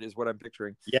beard is what I'm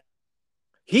picturing. Yeah,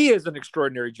 he is an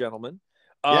extraordinary gentleman.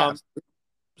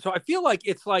 So I feel like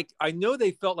it's like, I know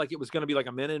they felt like it was going to be like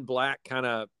a Men in Black kind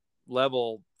of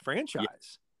level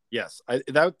franchise. Yes,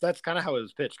 that's kind of how it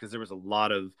was pitched, because there was a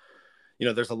lot of,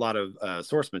 there's a lot of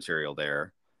source material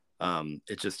there.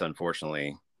 It just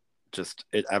unfortunately,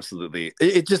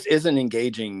 it just isn't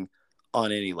engaging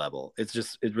on any level. It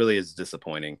really is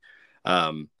disappointing.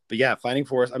 But yeah, Finding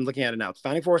Forrester, I'm looking at it now.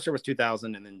 Finding Forrester was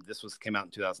 2000, and then this came out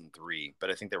in 2003. But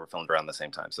I think they were filmed around the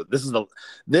same time. So this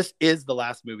is the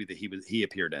last movie that he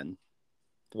appeared in.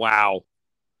 Wow.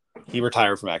 He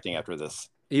retired from acting after this.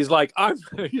 He's like, I'm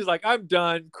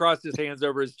done. Crossed his hands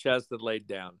over his chest and laid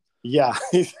down. Yeah,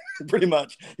 pretty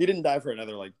much. He didn't die for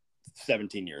another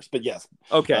 17 years. But yes.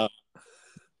 Okay.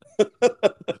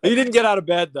 He didn't get out of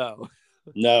bed though.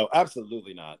 No,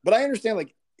 absolutely not. But I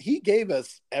understand, he gave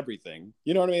us everything.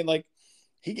 You know what I mean?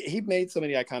 He made so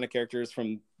many iconic characters,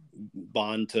 from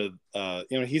Bond to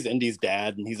he's Indy's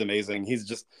dad, and he's amazing. He's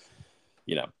just,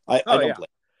 I don't blame.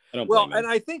 I don't blame him. And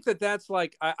I think that's I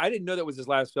didn't know that was his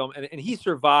last film, and he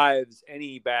survives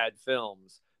any bad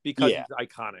films because he's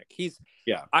iconic.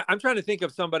 I'm trying to think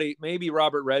of somebody, maybe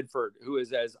Robert Redford, who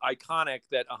is as iconic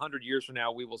that 100 years from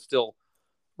now we will still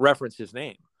reference his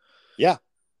name. Yeah.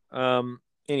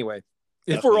 Anyway.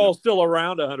 If we're all still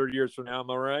around 100 years from now, am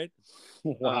I right?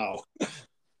 Wow.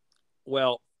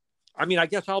 Well, I mean, I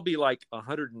guess I'll be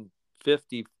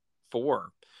 154.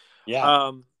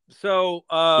 Yeah. So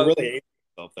you really ate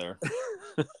yourself there.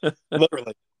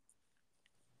 Literally.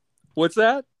 What's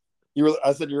that?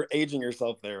 I said you're aging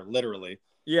yourself there, literally.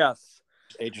 Yes.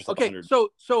 Age yourself. Okay. 100.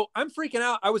 So I'm freaking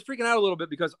out. I was freaking out a little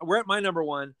bit because we're at my number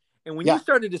one, and when you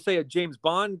started to say a James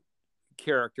Bond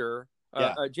character,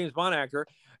 a James Bond actor.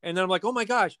 And then I'm like, oh my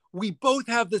gosh, we both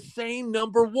have the same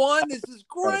number one. This is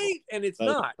great. And it's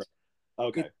not.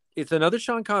 Okay. It's another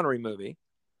Sean Connery movie.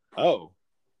 Oh.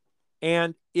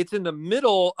 And it's in the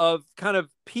middle of kind of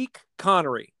peak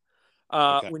Connery.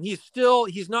 When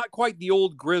he's not quite the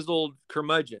old grizzled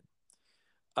curmudgeon.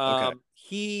 But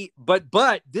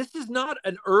this is not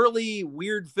an early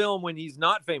weird film when he's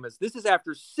not famous. This is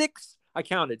after six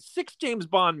James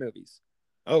Bond movies.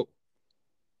 Oh.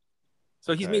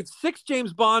 So he's made 6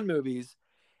 James Bond movies,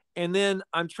 and then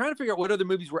I'm trying to figure out what other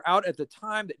movies were out at the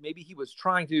time that maybe he was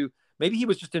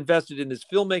just invested in this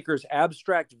filmmaker's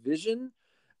abstract vision.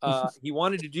 He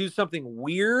wanted to do something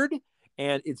weird,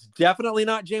 and it's definitely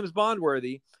not James Bond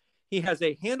worthy. He has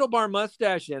a handlebar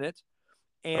mustache in it,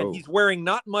 and he's wearing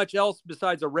not much else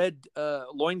besides a red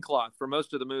loincloth for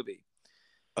most of the movie.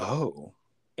 Oh.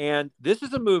 And this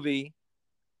is a movie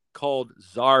called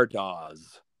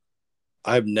Zardoz.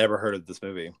 I've never heard of this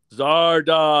movie.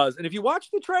 Zardoz. And if you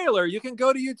watch the trailer, you can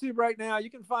go to YouTube right now.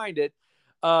 You can find it.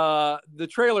 The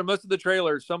trailer, most of the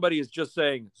trailer, somebody is just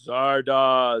saying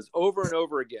Zardoz over and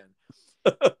over again.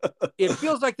 It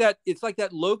feels like that. It's like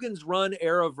that Logan's Run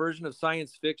era version of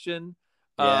science fiction.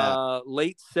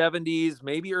 Late 70s,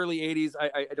 maybe early 80s.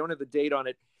 I don't have the date on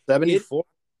it. 74.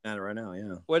 Right now,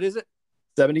 yeah. What is it?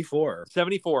 74.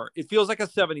 74. It feels like a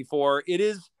 74. It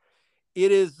is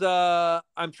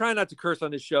I'm trying not to curse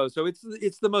on this show, so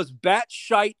it's the most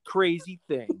batshite crazy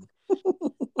thing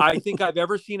I think I've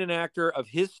ever seen an actor of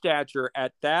his stature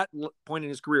at that point in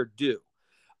his career do.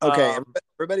 Okay,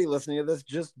 everybody listening to this,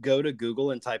 just go to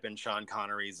Google and type in Sean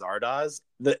Connery Zardoz.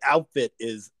 The outfit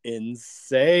is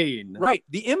insane. Right.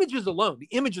 The images alone.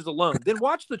 Then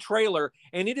watch the trailer,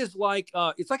 and it is like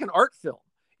it's like an art film.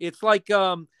 It's like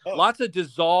lots of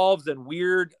dissolves and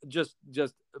weird, just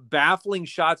baffling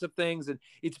shots of things, and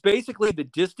it's basically the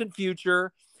distant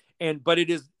future. But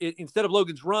instead of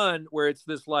Logan's Run, where it's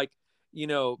this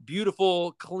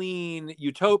beautiful, clean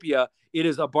utopia, it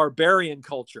is a barbarian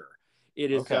culture.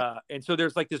 It is, and so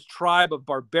there's this tribe of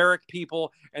barbaric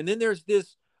people, and then there's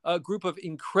this group of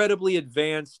incredibly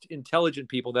advanced, intelligent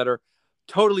people that are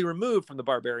totally removed from the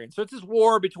barbarians. So it's this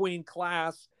war between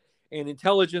class and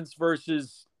intelligence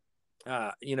versus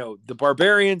the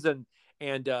barbarians, and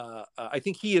I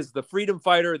think he is the freedom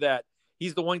fighter, that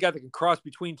he's the one guy that can cross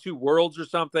between two worlds or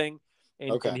something.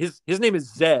 And his name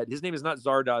is Zed. His name is not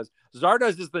Zardoz.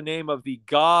 Zardoz is the name of the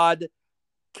god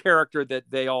character that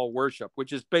they all worship,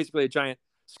 which is basically a giant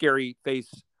scary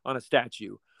face on a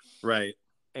statue. Right.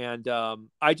 And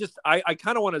I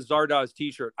kind of want a Zardoz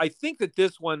t-shirt. I think that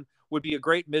this one would be a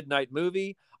great midnight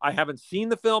movie. I haven't seen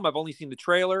the film. I've only seen the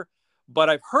trailer, but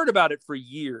I've heard about it for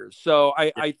years. So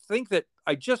I think that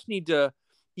I just need to,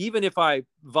 even if I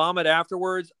vomit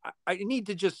afterwards, I need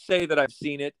to just say that I've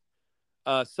seen it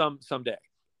someday.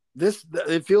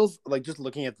 It feels like, just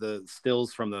looking at the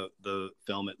stills from the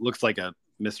film, it looks like a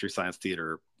Mystery Science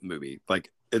Theater movie. Like,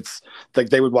 it's like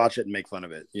they would watch it and make fun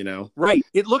of it, you know? Right.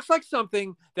 It looks like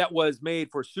something that was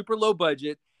made for super low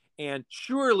budget, and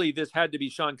surely this had to be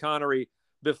Sean Connery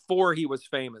before he was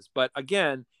famous. But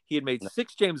again, he had made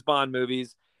 6 James Bond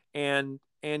movies, and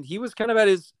he was kind of at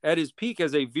his peak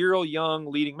as a virile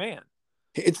young leading man.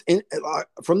 It's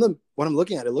from what I'm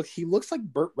looking at, he looks like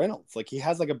Burt Reynolds. Like, he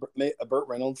has like a Burt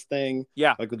Reynolds thing.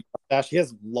 Yeah. Like, with the mustache. He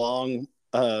has long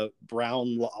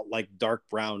brown, like dark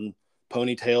brown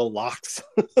ponytail locks.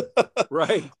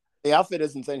 Right. The outfit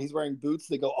is insane. He's wearing boots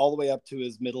that go all the way up to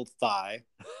his middle thigh,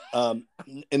 and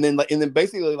then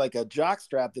basically like a jock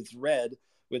strap that's red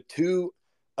with 2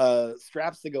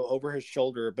 straps that go over his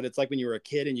shoulder. But it's like when you were a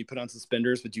kid and you put on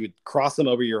suspenders, but you would cross them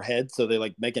over your head so they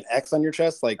like make an X on your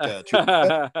chest, like it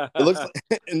looks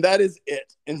like, and that is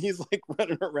it. And he's like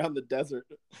running around the desert.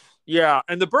 Yeah,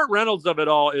 and the Burt Reynolds of it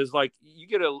all is like you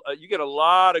get a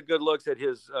lot of good looks at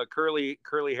his curly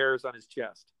hairs on his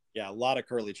chest. Yeah, a lot of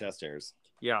curly chest hairs.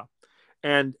 Yeah,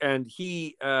 and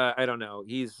he I don't know,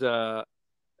 he's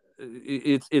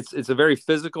it's a very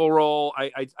physical role.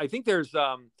 I think there's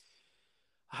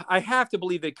I have to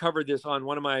believe they covered this on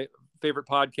one of my favorite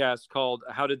podcasts called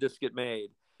How Did This Get Made?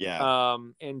 Yeah.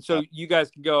 And so you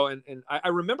guys can go and I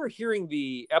remember hearing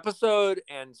the episode,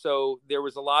 and so there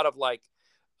was a lot of like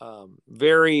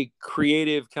very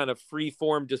creative kind of free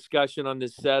form discussion on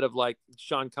this set of like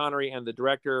Sean Connery and the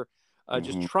director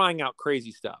just trying out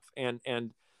crazy stuff and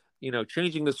you know,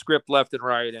 changing the script left and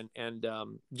right and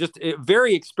just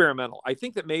very experimental. I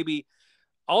think that maybe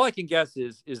all I can guess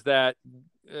is that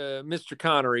Mr.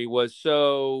 Connery was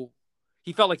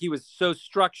he felt like he was so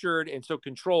structured and so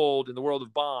controlled in the world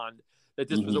of Bond that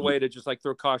this was a way to just like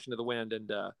throw caution to the wind.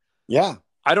 And yeah,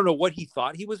 I don't know what he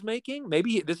thought he was making.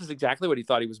 Maybe this is exactly what he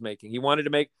thought he was making. He wanted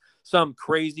to make some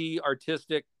crazy,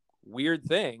 artistic, weird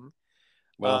thing.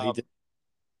 Well, he did.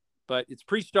 But it's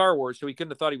pre-Star Wars, so he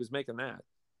couldn't have thought he was making that.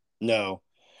 No.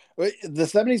 The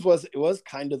 70s was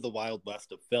kind of the Wild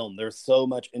West of film. There's so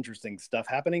much interesting stuff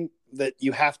happening that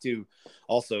you have to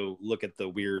also look at the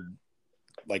weird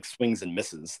like swings and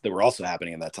misses that were also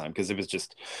happening in that time, because it was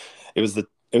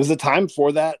the time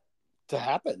for that to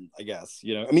happen, I guess.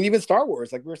 You know, I mean, even Star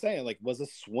Wars, like we were saying, like was a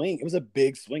swing. It was a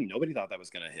big swing. Nobody thought that was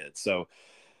going to hit. So,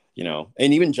 you know,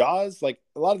 and even Jaws, like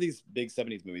a lot of these big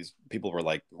 70s movies, people were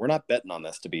like, we're not betting on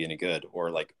this to be any good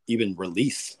or like even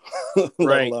release.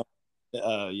 Right.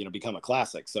 You know, become a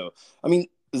classic. So, I mean,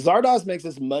 Zardoz makes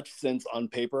as much sense on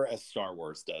paper as Star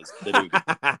Wars does.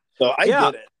 So I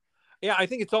get it. Yeah, I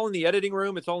think it's all in the editing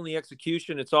room. It's all in the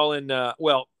execution. It's all in. I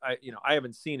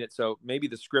haven't seen it, so maybe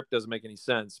the script doesn't make any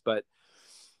sense. But,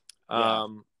 I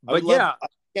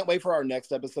can't wait for our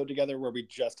next episode together where we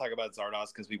just talk about Zardoz,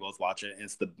 because we both watch it and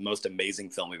it's the most amazing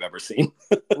film we've ever seen.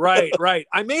 Right.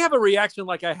 I may have a reaction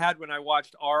like I had when I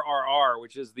watched RRR,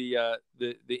 which is the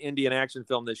Indian action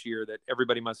film this year that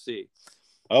everybody must see.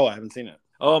 Oh, I haven't seen it.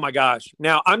 Oh my gosh.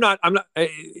 Now I'm not,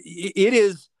 it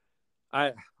is,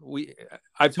 I've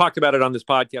talked about it on this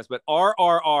podcast, but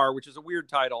RRR, which is a weird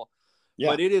title,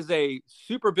 but it is a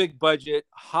super big budget,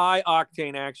 high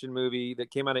octane action movie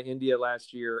that came out of India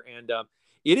last year. And,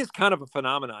 it is kind of a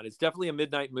phenomenon. It's definitely a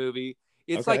midnight movie.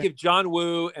 It's like if John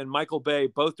Woo and Michael Bay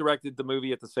both directed the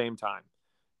movie at the same time.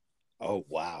 Oh,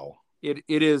 wow. It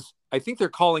is, I think they're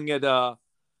calling it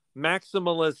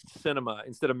maximalist cinema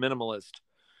instead of minimalist.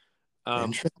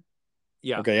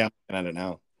 Yeah. Okay, yeah, I don't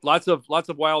know. Lots of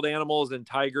wild animals and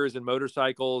tigers and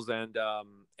motorcycles and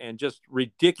just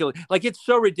ridiculous. Like, it's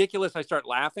so ridiculous I start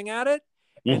laughing at it.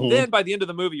 And then by the end of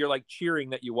the movie, you're like cheering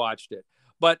that you watched it.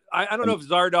 But I don't know if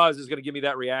Zardoz is going to give me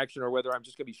that reaction or whether I'm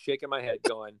just going to be shaking my head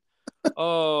going,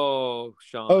 oh,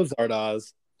 Sean. Oh,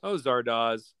 Zardoz. Oh,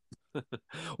 Zardoz.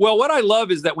 Well, what I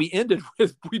love is that we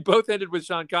both ended with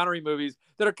Sean Connery movies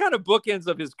that are kind of bookends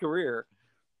of his career.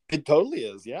 It totally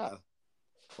is, yeah.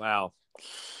 Wow.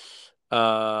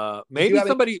 Maybe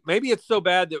it's so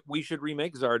bad that we should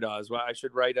remake Zardoz. Well, I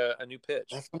should write a new pitch.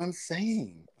 That's what I'm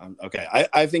saying. Okay.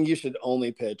 I think you should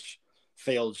only pitch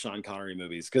failed Sean Connery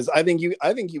movies, because I think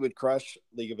you would crush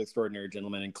League of Extraordinary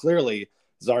Gentlemen, and clearly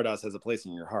Zardoz has a place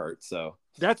in your heart. So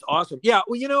that's awesome. Yeah,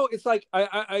 well, it's like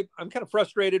I'm kind of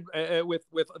frustrated with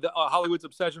the Hollywood's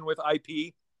obsession with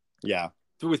IP. Yeah.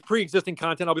 With pre-existing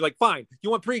content, I'll be like, fine.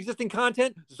 You want pre-existing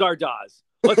content? Zardoz.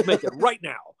 Let's make it right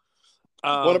now.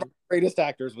 One of our greatest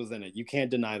actors was in it. You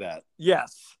can't deny that.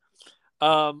 Yes.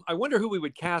 I wonder who we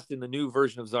would cast in the new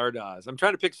version of Zardoz. I'm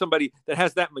trying to pick somebody that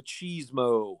has that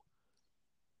machismo.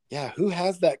 Yeah, who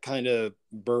has that kind of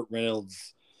Burt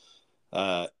Reynolds?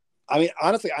 I mean,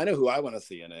 honestly, I know who I want to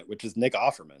see in it, which is Nick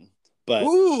Offerman. But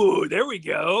ooh, there we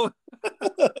go.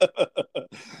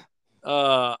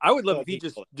 I would love if he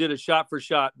just did a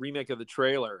shot-for-shot remake of the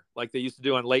trailer, like they used to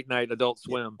do on late night Adult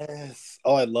Swim. Yes.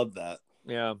 Oh, I love that.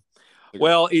 Yeah.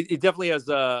 Well, it definitely has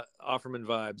Offerman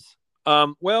vibes.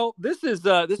 Well, this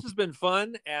has been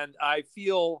fun, and I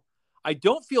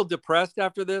don't feel depressed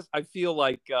after this. I feel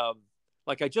like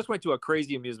I just went to a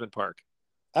crazy amusement park.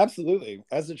 Absolutely,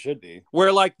 as it should be.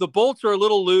 Where like the bolts are a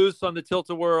little loose on the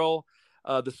tilt-a-whirl,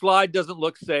 the slide doesn't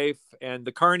look safe, and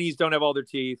the carnies don't have all their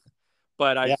teeth.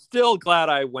 But I'm still glad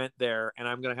I went there, and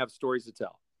I'm going to have stories to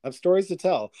tell. I have stories to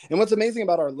tell. And what's amazing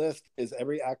about our list is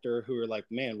every actor who are like,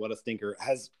 man, what a stinker,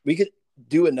 we could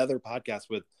do another podcast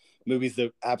with movies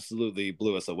that absolutely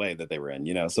blew us away that they were in,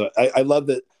 you know? So I love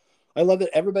that. I love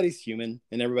that everybody's human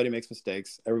and everybody makes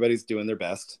mistakes. Everybody's doing their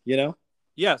best, you know?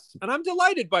 Yes. And I'm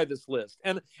delighted by this list.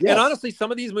 And honestly, some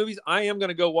of these movies I am going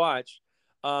to go watch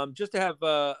just to have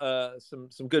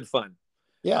some good fun.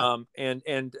 Yeah.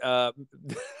 And I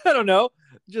don't know,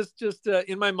 just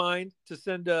in my mind to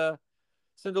send a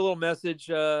little message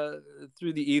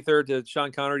through the ether to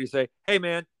Sean Connery to say, hey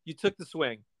man, you took the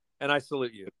swing and I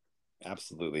salute you.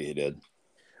 Absolutely. He did.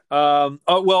 Oh,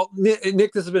 well,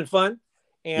 Nick, this has been fun.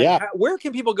 And where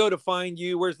can people go to find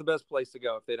you? Where's the best place to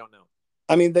go if they don't know?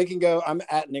 I mean, they can go, I'm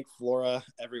at Nick Flora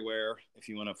everywhere if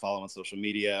you want to follow on social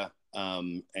media.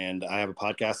 And I have a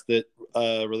podcast that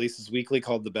releases weekly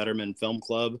called the Betterman Film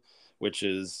Club, which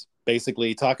is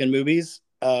basically talking movies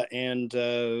and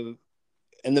the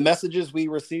messages we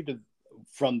received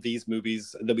from these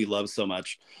movies that we love so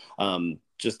much,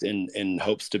 just in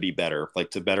hopes to be better, like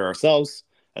to better ourselves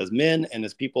as men and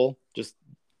as people. Just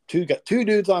two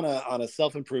dudes on a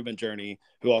self-improvement journey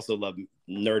who also love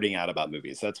nerding out about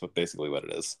movies. That's basically what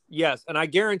it is. Yes, and I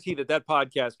guarantee that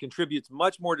podcast contributes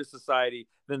much more to society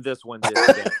than this one did.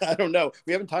 I don't know.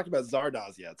 We haven't talked about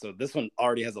Zardoz yet, so this one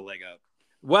already has a leg up.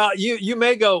 Well, you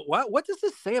may go, what does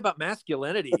this say about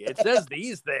masculinity? It says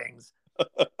these things.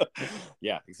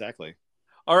 Yeah, exactly.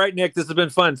 All right, Nick, this has been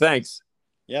fun. Thanks.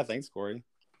 Yeah, thanks, Cory.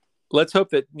 Let's hope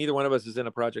that neither one of us is in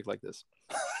a project like this.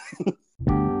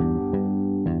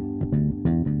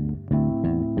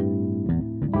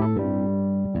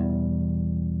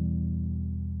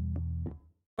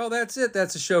 Well, that's it.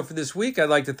 That's the show for this week. I'd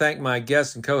like to thank my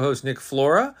guest and co-host, Nick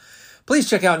Flora. Please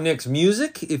check out Nick's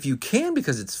music if you can,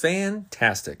 because it's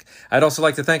fantastic. I'd also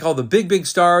like to thank all the big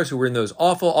stars who were in those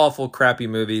awful, crappy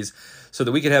movies so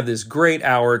that we could have this great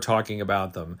hour talking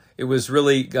about them. It was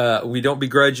really, we don't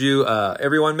begrudge you.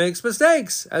 Everyone makes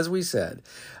mistakes, as we said.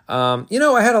 I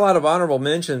had a lot of honorable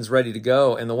mentions ready to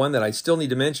go, and the one that I still need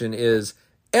to mention is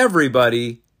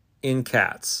everybody in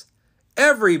Cats.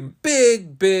 Every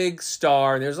big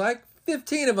star, and there's like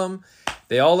 15 of them,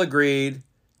 they all agreed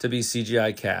to be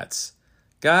CGI cats.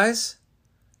 Guys,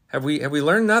 have we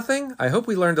learned nothing? I hope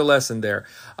we learned a lesson there.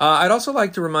 I'd also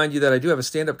like to remind you that I do have a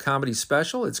stand-up comedy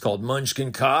special. It's called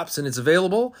Munchkin Cops, and it's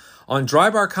available on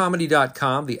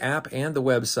drybarcomedy.com, the app and the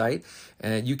website.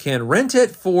 And you can rent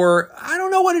it for, I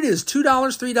don't know what it is, $2,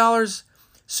 $3,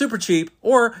 super cheap.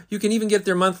 Or you can even get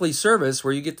their monthly service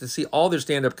where you get to see all their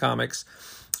stand-up comics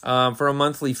for a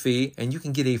monthly fee, and you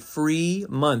can get a free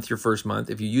month, your first month,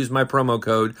 if you use my promo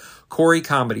code Cory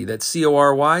Comedy. That's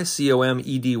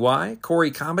CORYCOMEDY,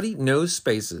 Cory Comedy, no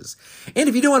spaces. And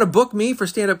if you do want to book me for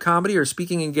stand-up comedy or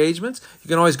speaking engagements, you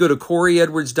can always go to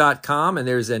CoryEdwards.com, and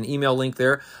there's an email link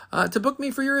there to book me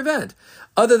for your event.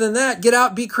 Other than that, get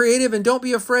out, be creative, and don't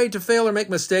be afraid to fail or make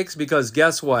mistakes, because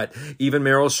guess what? Even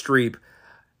Meryl Streep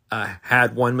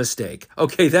had one mistake.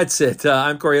 Okay, that's it.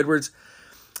 I'm Cory Edwards.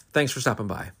 Thanks for stopping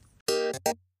by.